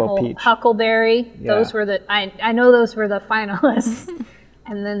was Jackson Hippo Hole. Peach. Huckleberry. Yeah. Those were I know those were the finalists.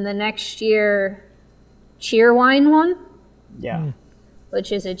 And then the next year, Cheerwine won, Yeah.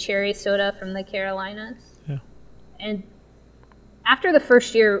 which is a cherry soda from the Carolinas. Yeah. And after the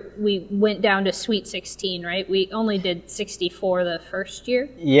first year, we went down to Sweet 16, right? We only did 64 the first year.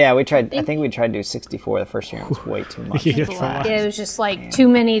 Yeah, we tried. I think we tried to do 64 the first year. It was way too much. Yeah, it's a lot. Yeah, it was just like too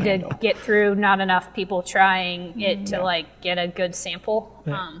many to get through, not enough people trying it to like get a good sample.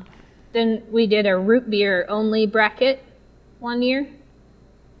 Yeah. Then we did a root beer only bracket one year.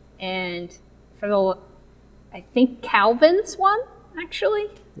 And for I think Calvin's won, actually,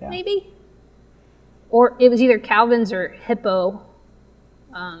 maybe. Or it was either Calvin's or Hippo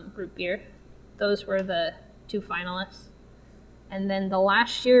root beer. Those were the two finalists. And then the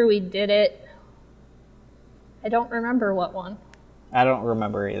last year we did it, I don't remember what one. I don't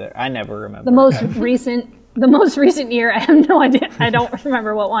remember either. I never remember. The most recent year, I have no idea. I don't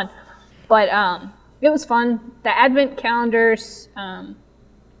remember what one. But it was fun. The advent calendars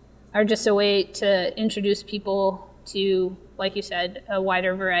are just a way to introduce people to, like you said, a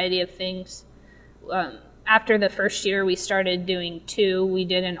wider variety of things. After the first year, we started doing two. We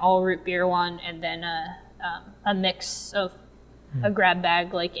did an all root beer one, and then a mix of a grab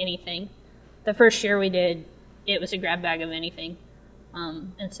bag, like anything. The first year we did, it was a grab bag of anything.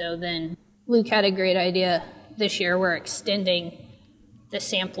 And so then Luke had a great idea. This year we're extending the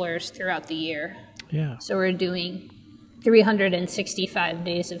samplers throughout the year. Yeah. So we're doing 365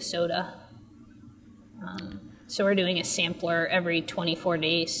 days of soda. So we're doing a sampler every 24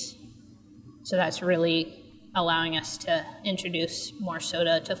 days. So that's really allowing us to introduce more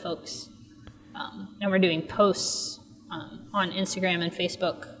soda to folks. And we're doing posts on Instagram and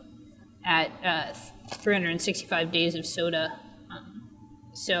Facebook at 365 days of soda.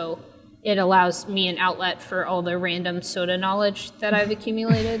 So it allows me an outlet for all the random soda knowledge that I've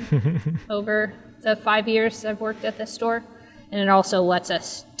accumulated over the 5 years I've worked at this store. And it also lets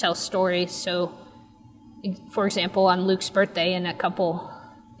us tell stories. So, for example, on Luke's birthday in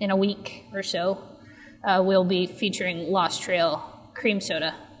a week or so, we'll be featuring Lost Trail cream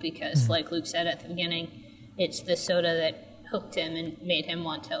soda because, like Luke said at the beginning, it's the soda that hooked him and made him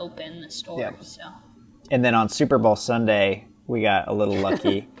want to open the store. Yeah. So. And then on Super Bowl Sunday, we got a little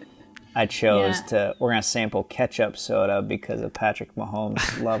lucky. I chose we're going to sample ketchup soda because of Patrick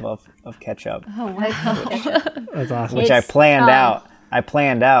Mahomes' love of ketchup. Oh, wow. That's awesome. Which I planned out.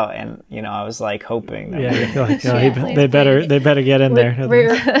 And I was like hoping that Yeah, you're like, Yeah. they better get in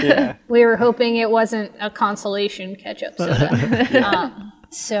there. We were hoping it wasn't a consolation ketchup soda.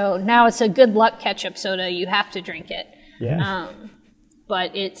 So now it's a good luck ketchup soda. You have to drink it. Yeah.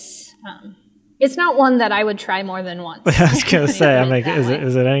 But it's not one that I would try more than once. I was gonna say, I'm like, That way.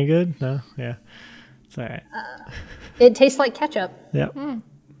 is it any good? No, yeah, it's all right. It tastes like ketchup. Yep,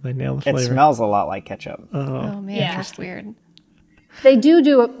 they nailed the It flavor. smells a lot like ketchup. Oh, man, Yeah. that's weird. They do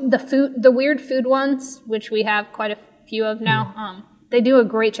the weird food ones, which we have quite a few of now. They do a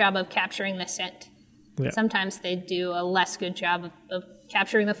great job of capturing the scent. Yeah. Sometimes they do a less good job of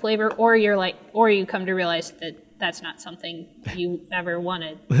capturing the flavor, or you come to realize that that's not something you ever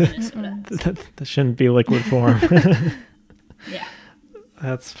wanted in a soda. that shouldn't be liquid form. Yeah.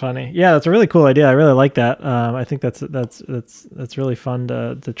 That's funny. Yeah, that's a really cool idea. I really like that. I think that's really fun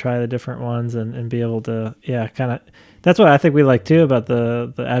to try the different ones and be able to kind of. That's what I think we like too about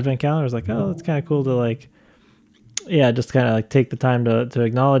the advent calendar. It's like, oh, it's kind of cool to just kind of like take the time to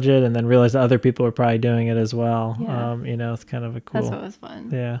acknowledge it and then realize that other people are probably doing it as well. Yeah. It's kind of a cool. That's what was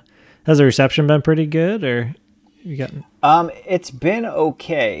fun. Yeah. Has the reception been pretty good, or you got? It's been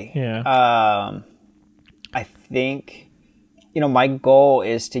okay. Yeah. I think, my goal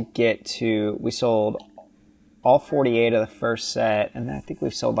is to get to. We sold all 48 of the first set, and I think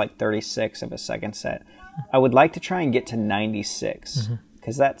we've sold like 36 of a second set. I would like to try and get to 96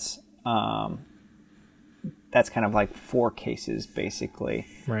 because that's kind of like 4 cases basically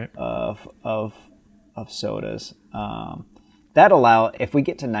Right. of sodas. If we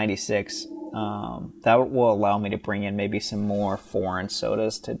get to 96, that will allow me to bring in maybe some more foreign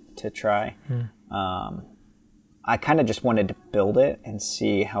sodas to try. I kind of just wanted to build it and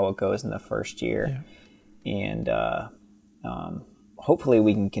see how it goes in the first year. And hopefully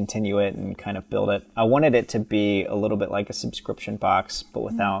we can continue it and kind of build it. I wanted it to be a little bit like a subscription box, but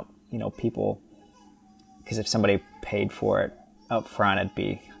without, people, because if somebody paid for it up front, it'd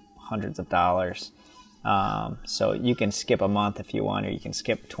be hundreds of dollars. So you can skip a month if you want, or you can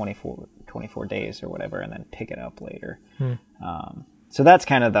skip 24 days or whatever, and then pick it up later. So that's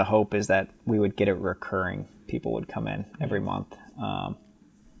kind of the hope, is that we would get it recurring. People would come in every month.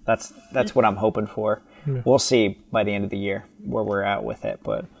 That's what I'm hoping for. We'll see by the end of the year where we're at with it,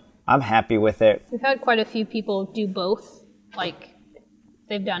 but I'm happy with it. We've had quite a few people do both. Like,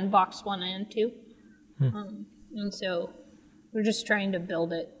 they've done box 1 and 2. And so we're just trying to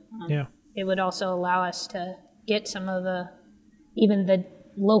build it. It would also allow us to get some of even the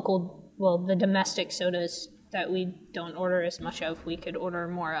local, the domestic sodas that we don't order as much of, we could order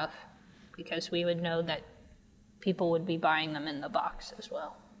more of, because we would know that people would be buying them in the box as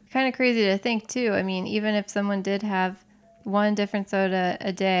well. Kind of crazy to think too. I mean, even if someone did have one different soda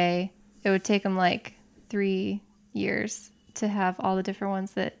a day, it would take them like 3 years to have all the different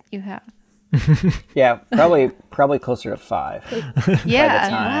ones that you have. Yeah, probably closer to 5. Yeah,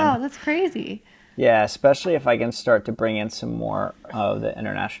 wow, that's crazy. Yeah, especially if I can start to bring in some more of the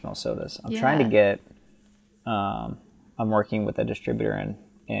international sodas. I'm trying to get. I'm working with a distributor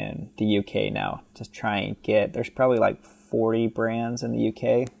in the UK now to try and get. There's probably like 40 brands in the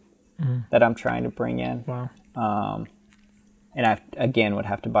UK that I'm trying to bring in. Wow. And I again would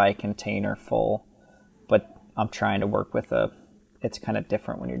have to buy a container full, but I'm trying to work with it's kind of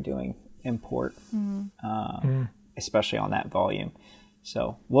different when you're doing import, especially on that volume.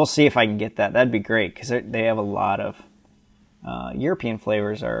 So we'll see if I can get that. That'd be great, because they have a lot of European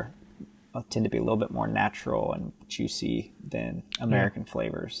flavors tend to be a little bit more natural and juicy than American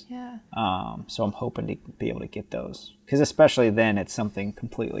flavors. Yeah. So I'm hoping to be able to get those, because especially then it's something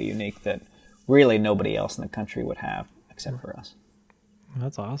completely unique that really nobody else in the country would have except for us.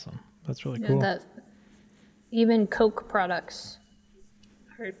 That's awesome. That's really cool. Even Coke products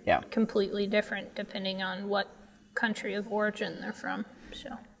are completely different depending on what country of origin they're from. So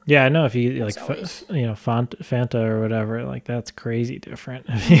yeah, I know if you like Fanta or whatever, like that's crazy different.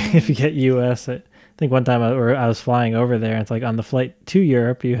 If you get US, I think one time I was flying over there, and it's like on the flight to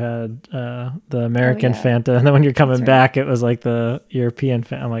Europe you had the American Fanta, and then when you're coming back it was like the European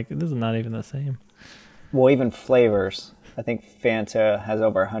Fanta. I'm like, this is not even the same. Well, even flavors. I think Fanta has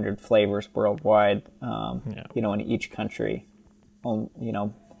over 100 flavors worldwide. In each country.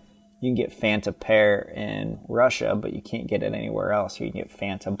 You can get Fanta pear in Russia, but you can't get it anywhere else. You can get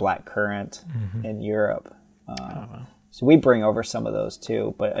Fanta blackcurrant in Europe. So we bring over some of those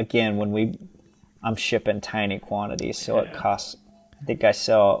too. But again, I'm shipping tiny quantities, so it costs. I think I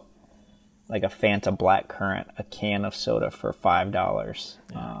sell like a Fanta blackcurrant, a can of soda for $5.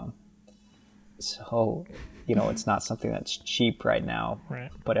 So it's not something that's cheap right now.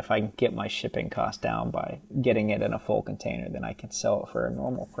 Right. But if I can get my shipping cost down by getting it in a full container, then I can sell it for a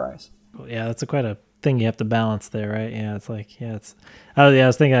normal price. Well, yeah, that's quite a thing you have to balance there, right? Yeah, it's like, I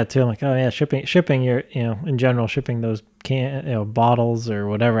was thinking that too. I'm like, oh yeah, shipping your, in general, shipping those bottles or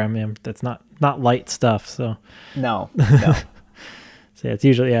whatever. I mean, that's not light stuff. So no. So yeah, it's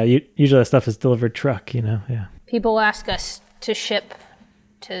usually that stuff is delivered truck. Yeah. People ask us to ship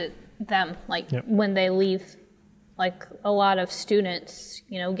to them, when they leave. Like a lot of students,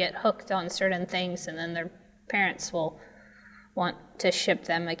 get hooked on certain things, and then their parents will want to ship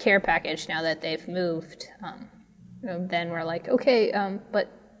them a care package now that they've moved. Then we're like, okay,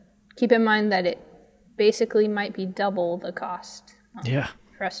 but keep in mind that it basically might be double the cost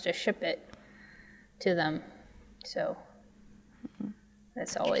for us to ship it to them. So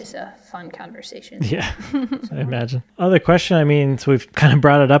that's always a fun conversation. Yeah, I imagine. Other question, so we've kind of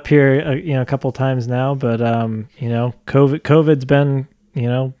brought it up here, a couple times now, but, COVID's been,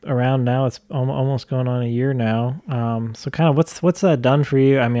 around now. It's almost going on a year now. So kind of what's that done for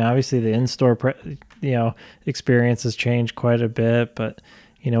you? I mean, obviously the in-store, experience has changed quite a bit, but,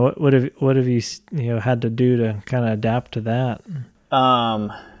 what have you, had to do to kind of adapt to that?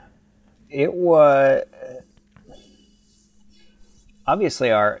 It was...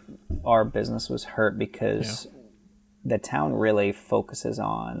 Obviously, our business was hurt because the town really focuses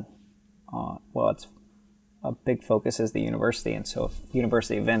on it's a big focus is the university, and so if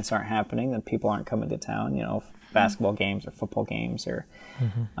university events aren't happening, then people aren't coming to town. Basketball games or football games, or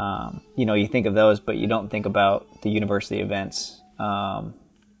you think of those, but you don't think about the university events,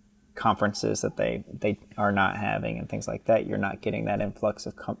 conferences that they are not having, and things like that. You're not getting that influx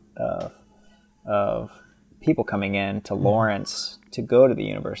of people coming in to Lawrence to go to the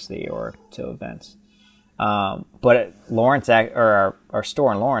university or to events. But at Lawrence, or our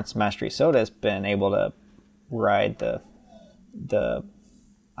store in Lawrence, Mass Street Soda, has been able to ride the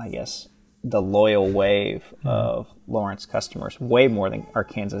I guess, the loyal wave of Lawrence customers, way more than our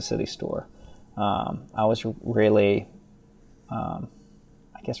Kansas City store. I was really, I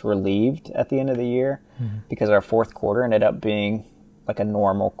guess, relieved at the end of the year because our fourth quarter ended up being like a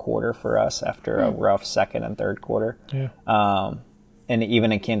normal quarter for us after a rough second and third quarter. Yeah. And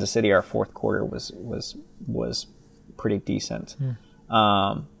even in Kansas City, our fourth quarter was pretty decent.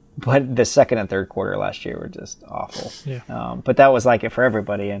 But the second and third quarter last year were just awful. Yeah. But that was like it for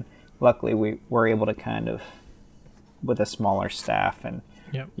everybody, and luckily we were able to kind of, with a smaller staff, and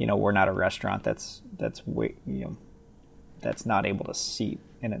we're not a restaurant that's not able to seat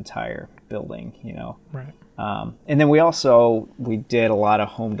an entire building. Right. And then we did a lot of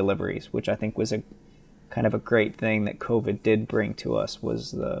home deliveries, which I think was a kind of a great thing that COVID did bring to us,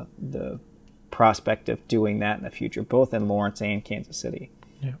 was the prospect of doing that in the future, both in Lawrence and Kansas City.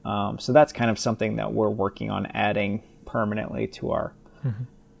 Yeah. So that's kind of something that we're working on adding permanently to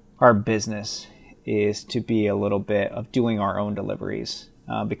our business, is to be a little bit of doing our own deliveries,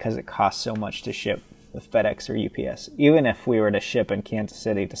 because it costs so much to ship with FedEx or UPS. Even if we were to ship in Kansas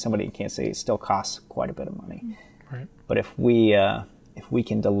City to somebody in Kansas City, it still costs quite a bit of money. Right. But if we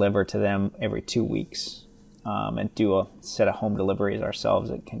can deliver to them every 2 weeks, and do a set of home deliveries ourselves,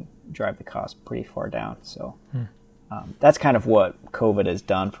 it can drive the cost pretty far down. So that's kind of what COVID has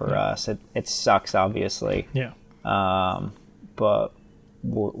done for us. It sucks, obviously. Yeah. But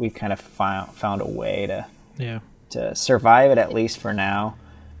we've kind of found a way to survive it, at least for now,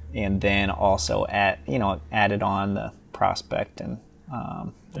 and then also added on the prospect and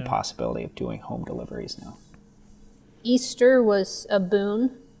the possibility of doing home deliveries now. Easter was a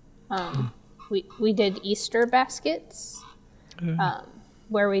boon. We did Easter baskets,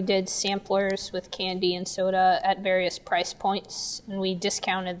 where we did samplers with candy and soda at various price points, and we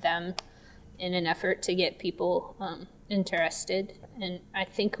discounted them in an effort to get people interested. And I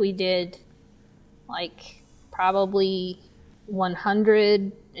think we did like probably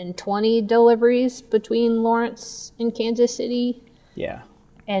 120 deliveries between Lawrence and Kansas City. Yeah.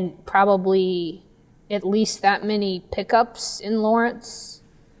 And probably at least that many pickups in Lawrence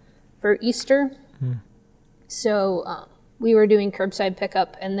for Easter. So we were doing curbside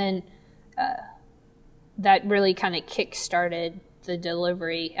pickup, and then that really kind of kick-started the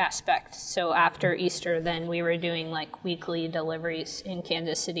delivery aspect. So after Easter, then we were doing like weekly deliveries in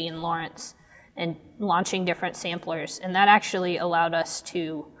Kansas City and Lawrence and launching different samplers. And that actually allowed us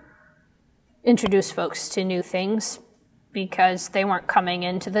to introduce folks to new things, because they weren't coming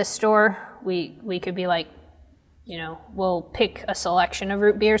into the store. We could be like, we'll pick a selection of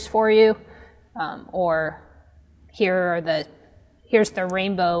root beers for you, or here's the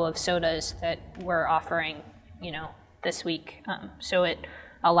rainbow of sodas that we're offering, this week. So it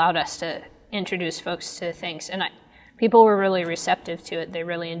allowed us to introduce folks to things, and people were really receptive to it. They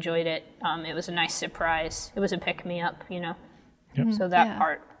really enjoyed it. It was a nice surprise. It was a pick-me-up, So that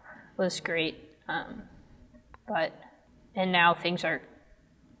part was great. And now things are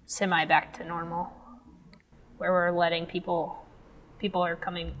semi back to normal, where we're letting people are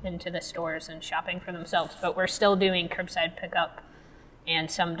coming into the stores and shopping for themselves, but we're still doing curbside pickup and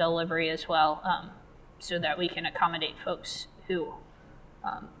some delivery as well, so that we can accommodate folks who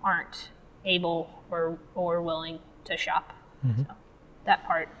aren't able or willing to shop. So that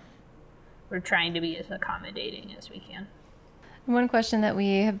part, we're trying to be as accommodating as we can. One question that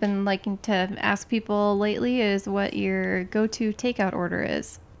we have been liking to ask people lately is what your go-to takeout order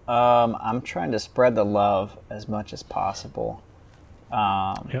is. I'm trying to spread the love as much as possible.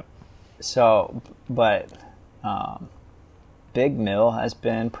 So, but Big Mill has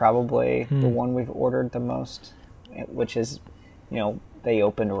been probably the one we've ordered the most, which is, they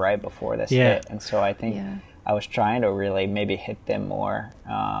opened right before this hit. And so I think I was trying to really maybe hit them more.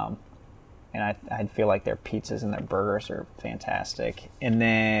 And I feel like their pizzas and their burgers are fantastic. And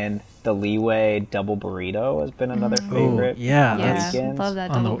then the Leeway double burrito has been another favorite. Love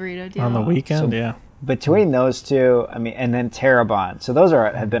that double burrito deal. On the weekend, so between those two, and then Terrebonne. So those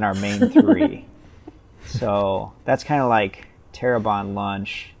have been our main three. So that's kind of like Terrebonne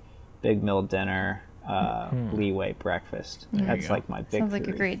lunch, Big Mill dinner, Leeway breakfast. That's like my big Sounds like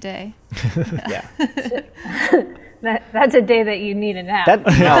three. a great day. That's a day that you need a nap.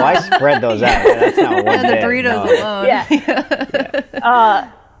 No, I spread those out. That's not one day. The burritos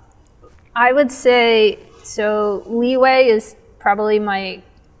alone. I would say, so Leeway is probably my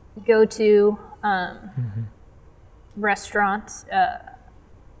go-to restaurant.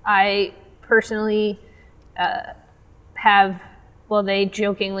 I personally they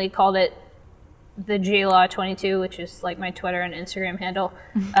jokingly called it the J-Law 22, which is like my Twitter and Instagram handle,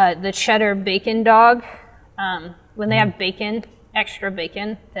 the cheddar bacon dog. when they have bacon, extra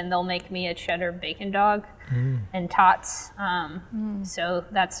bacon, then they'll make me a cheddar bacon dog and tots. So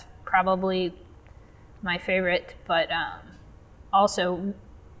that's probably my favorite. But also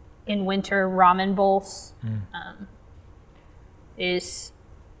in winter, ramen bowls is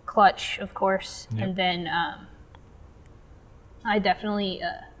clutch, of course. Yep. And then I definitely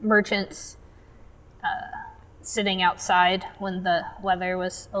merchants sitting outside when the weather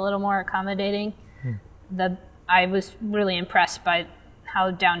was a little more accommodating. I was really impressed by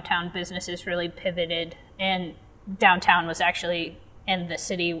how downtown businesses really pivoted, and downtown was actually, and the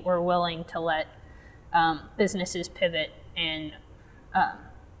city were willing to let businesses pivot and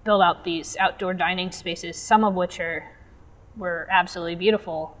build out these outdoor dining spaces, some of which were absolutely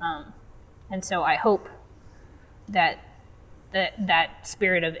beautiful. And so I hope that that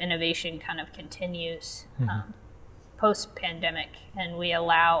spirit of innovation kind of continues post-pandemic, and we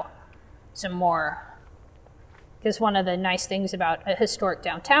allow some more. Because one of the nice things about a historic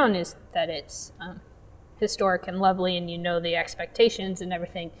downtown is that it's historic and lovely, and you know the expectations and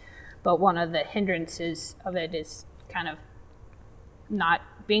everything. But one of the hindrances of it is kind of not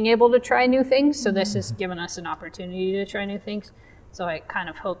being able to try new things. So this has given us an opportunity to try new things. So I kind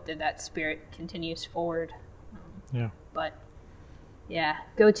of hope that that spirit continues forward. But yeah,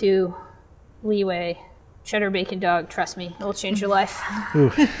 go to Leeway. Cheddar bacon dog, trust me, it'll change your life. Ooh,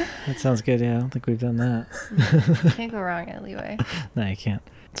 that sounds good. Yeah, I don't think we've done that. Can't go wrong at Leeway. No, you can't.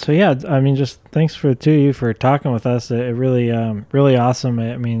 So yeah, I mean, just thanks to you for talking with us. It really, really awesome.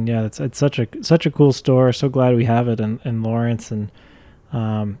 I mean, yeah, it's such a cool store. So glad we have it in Lawrence, and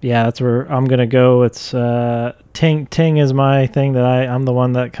yeah, that's where I'm gonna go. It's Ting is my thing that I'm the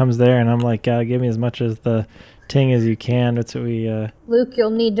one that comes there, and I'm like, give me as much as the Ting as you can. That's what we. Luke,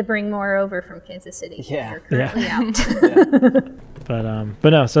 you'll need to bring more over from Kansas City. Yeah. You're currently out. But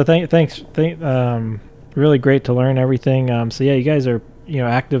no. So thanks. Really great to learn everything. So yeah, you guys are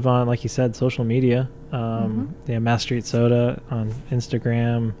active on, like you said, social media. Yeah, Mass Street Soda on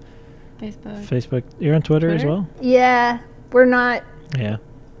Instagram, Facebook. You're on Twitter as well. Yeah, we're not. Yeah.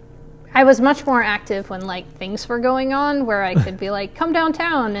 I was much more active when things were going on, where I could be like, come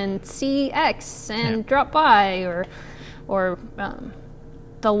downtown and see X and drop by, or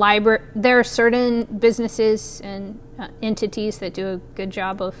the library. There are certain businesses and entities that do a good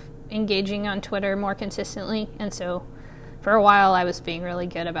job of engaging on Twitter more consistently, and so for a while I was being really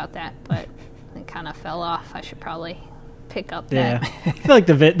good about that, but it kind of fell off. I should probably pick up that. I feel like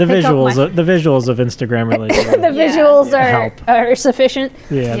the visuals of Instagram really the visuals are sufficient.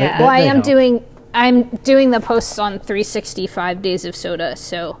 Yeah. Well, I'm doing the posts on 365 Days of Soda,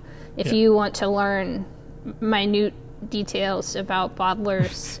 so if you want to learn minute details about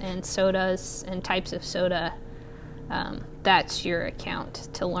bottlers and sodas and types of soda, that's your account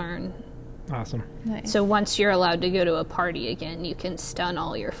to learn. Awesome. Nice. So once you're allowed to go to a party again, you can stun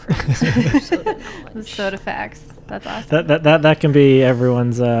all your friends with your soda knowledge. The soda facts. That's awesome. That can be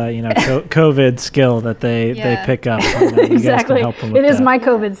everyone's COVID skill that they pick up. You guys Exactly. can help them with It is that. my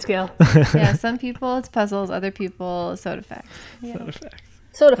COVID skill. Yeah, some people it's puzzles, other people soda facts. Yeah. Soda facts.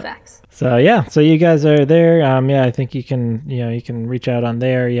 Soda facts. So yeah, so you guys are there. Yeah, I think you can reach out on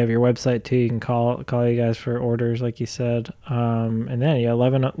there. You have your website too. You can call you guys for orders, like you said. And then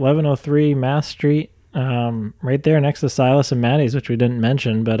 1103 Mass Street, right there next to Silas and Maddie's, which we didn't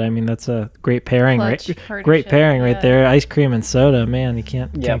mention, but I mean that's a great pairing, Clutch right? partnership, Great pairing right there. Ice cream and soda, man, you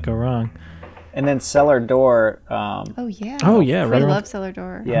can't go wrong. And then Cellar Door. Oh yeah. We Right love Cellar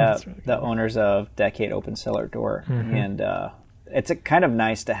Door. Yeah, that's really the owners of Decade open Cellar Door, and it's kind of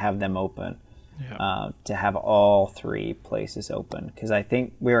nice to have them open, to have all three places open, because I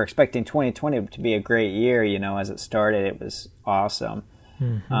think we were expecting 2020 to be a great year. As it started, it was awesome,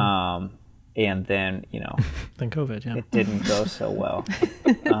 and then Then COVID, it didn't go so well.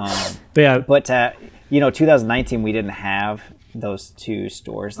 But 2019 we didn't have those two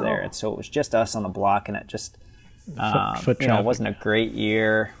stores there, and so it was just us on the block, and it just foot it traffic. wasn't a great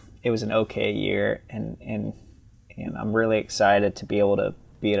year. It was an okay year, and I'm really excited to be able to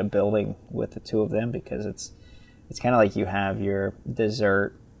be in a building with the two of them, because it's kind of like you have your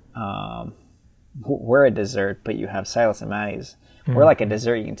dessert. We're a dessert, but you have Silas and Maddie's. We're like a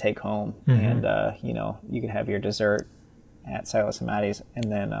dessert you can take home, and you can have your dessert at Silas and Maddie's,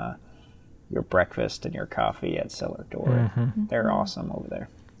 and then your breakfast and your coffee at Cellar Door. They're awesome over there.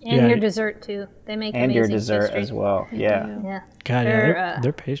 And your dessert too. They make And your amazing dessert pastries. as well. Yeah. Yeah. God, They're,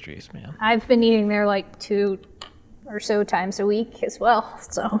 they're pastries, man. I've been eating there 2 or so times a week as well.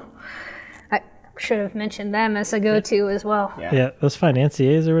 So I should have mentioned them as a go-to as well. Yeah, those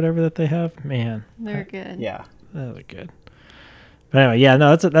financiers or whatever that they have, man, They're good. Yeah. those are good. But anyway, yeah,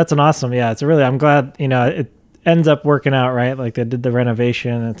 no, that's an awesome. Yeah, it's a really. I'm glad. ends up working out, right? Like they did the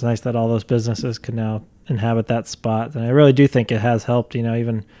renovation. It's nice that all those businesses can now inhabit that spot. And I really do think it has helped,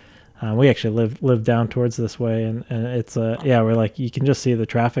 even we actually live down towards this way, and it's we're like, you can just see the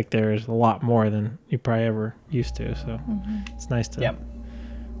traffic there is a lot more than you probably ever used to. So it's nice to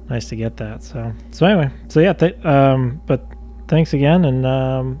get that. So anyway, but thanks again,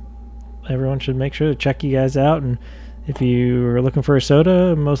 and everyone should make sure to check you guys out. And if you are looking for a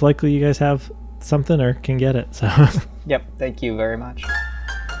soda, most likely you guys have something or can get it. So Yep. Thank you very much.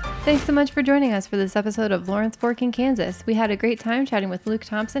 Thanks so much for joining us for this episode of Lawrence Forking, Kansas. We had a great time chatting with Luke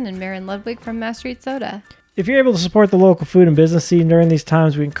Thompson and Maren Ludwig from Mass Street Soda. If you're able to support the local food and business scene during these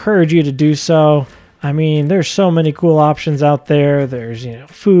times, we encourage you to do so. I mean, there's so many cool options out there. There's,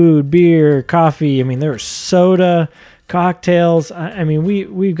 food, beer, coffee. I mean, there's soda, cocktails. I mean,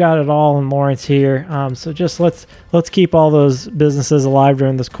 we've got it all in Lawrence here. So just let's keep all those businesses alive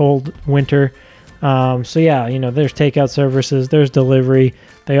during this cold winter. There's takeout services, there's delivery.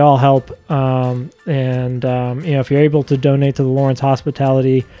 They all help. If you're able to donate to the Lawrence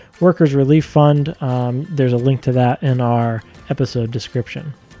Hospitality Workers Relief Fund, there's a link to that in our episode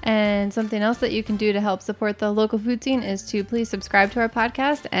description. And something else that you can do to help support the local food scene is to please subscribe to our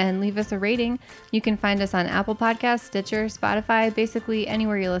podcast and leave us a rating. You can find us on Apple Podcasts, Stitcher, Spotify, basically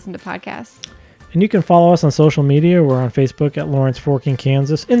anywhere you listen to podcasts. And you can follow us on social media. We're on Facebook at Lawrence Forking,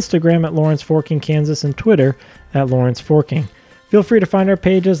 Kansas, Instagram at Lawrence Forking, Kansas, and Twitter at Lawrence Forking. Feel free to find our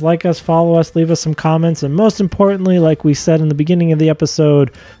pages, like us, follow us, leave us some comments, and most importantly, like we said in the beginning of the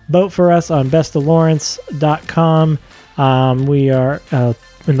episode, vote for us on bestoflawrence.com. We are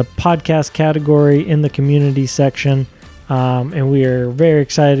in the podcast category in the community section, and we are very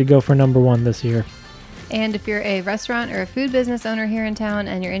excited to go for number 1 this year. And if you're a restaurant or a food business owner here in town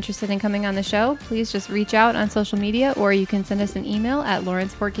and you're interested in coming on the show, please just reach out on social media, or you can send us an email at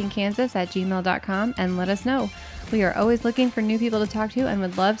lawrenceforkingkansas@gmail.com and let us know. We are always looking for new people to talk to and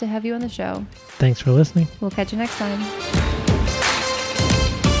would love to have you on the show. Thanks for listening. We'll catch you next time.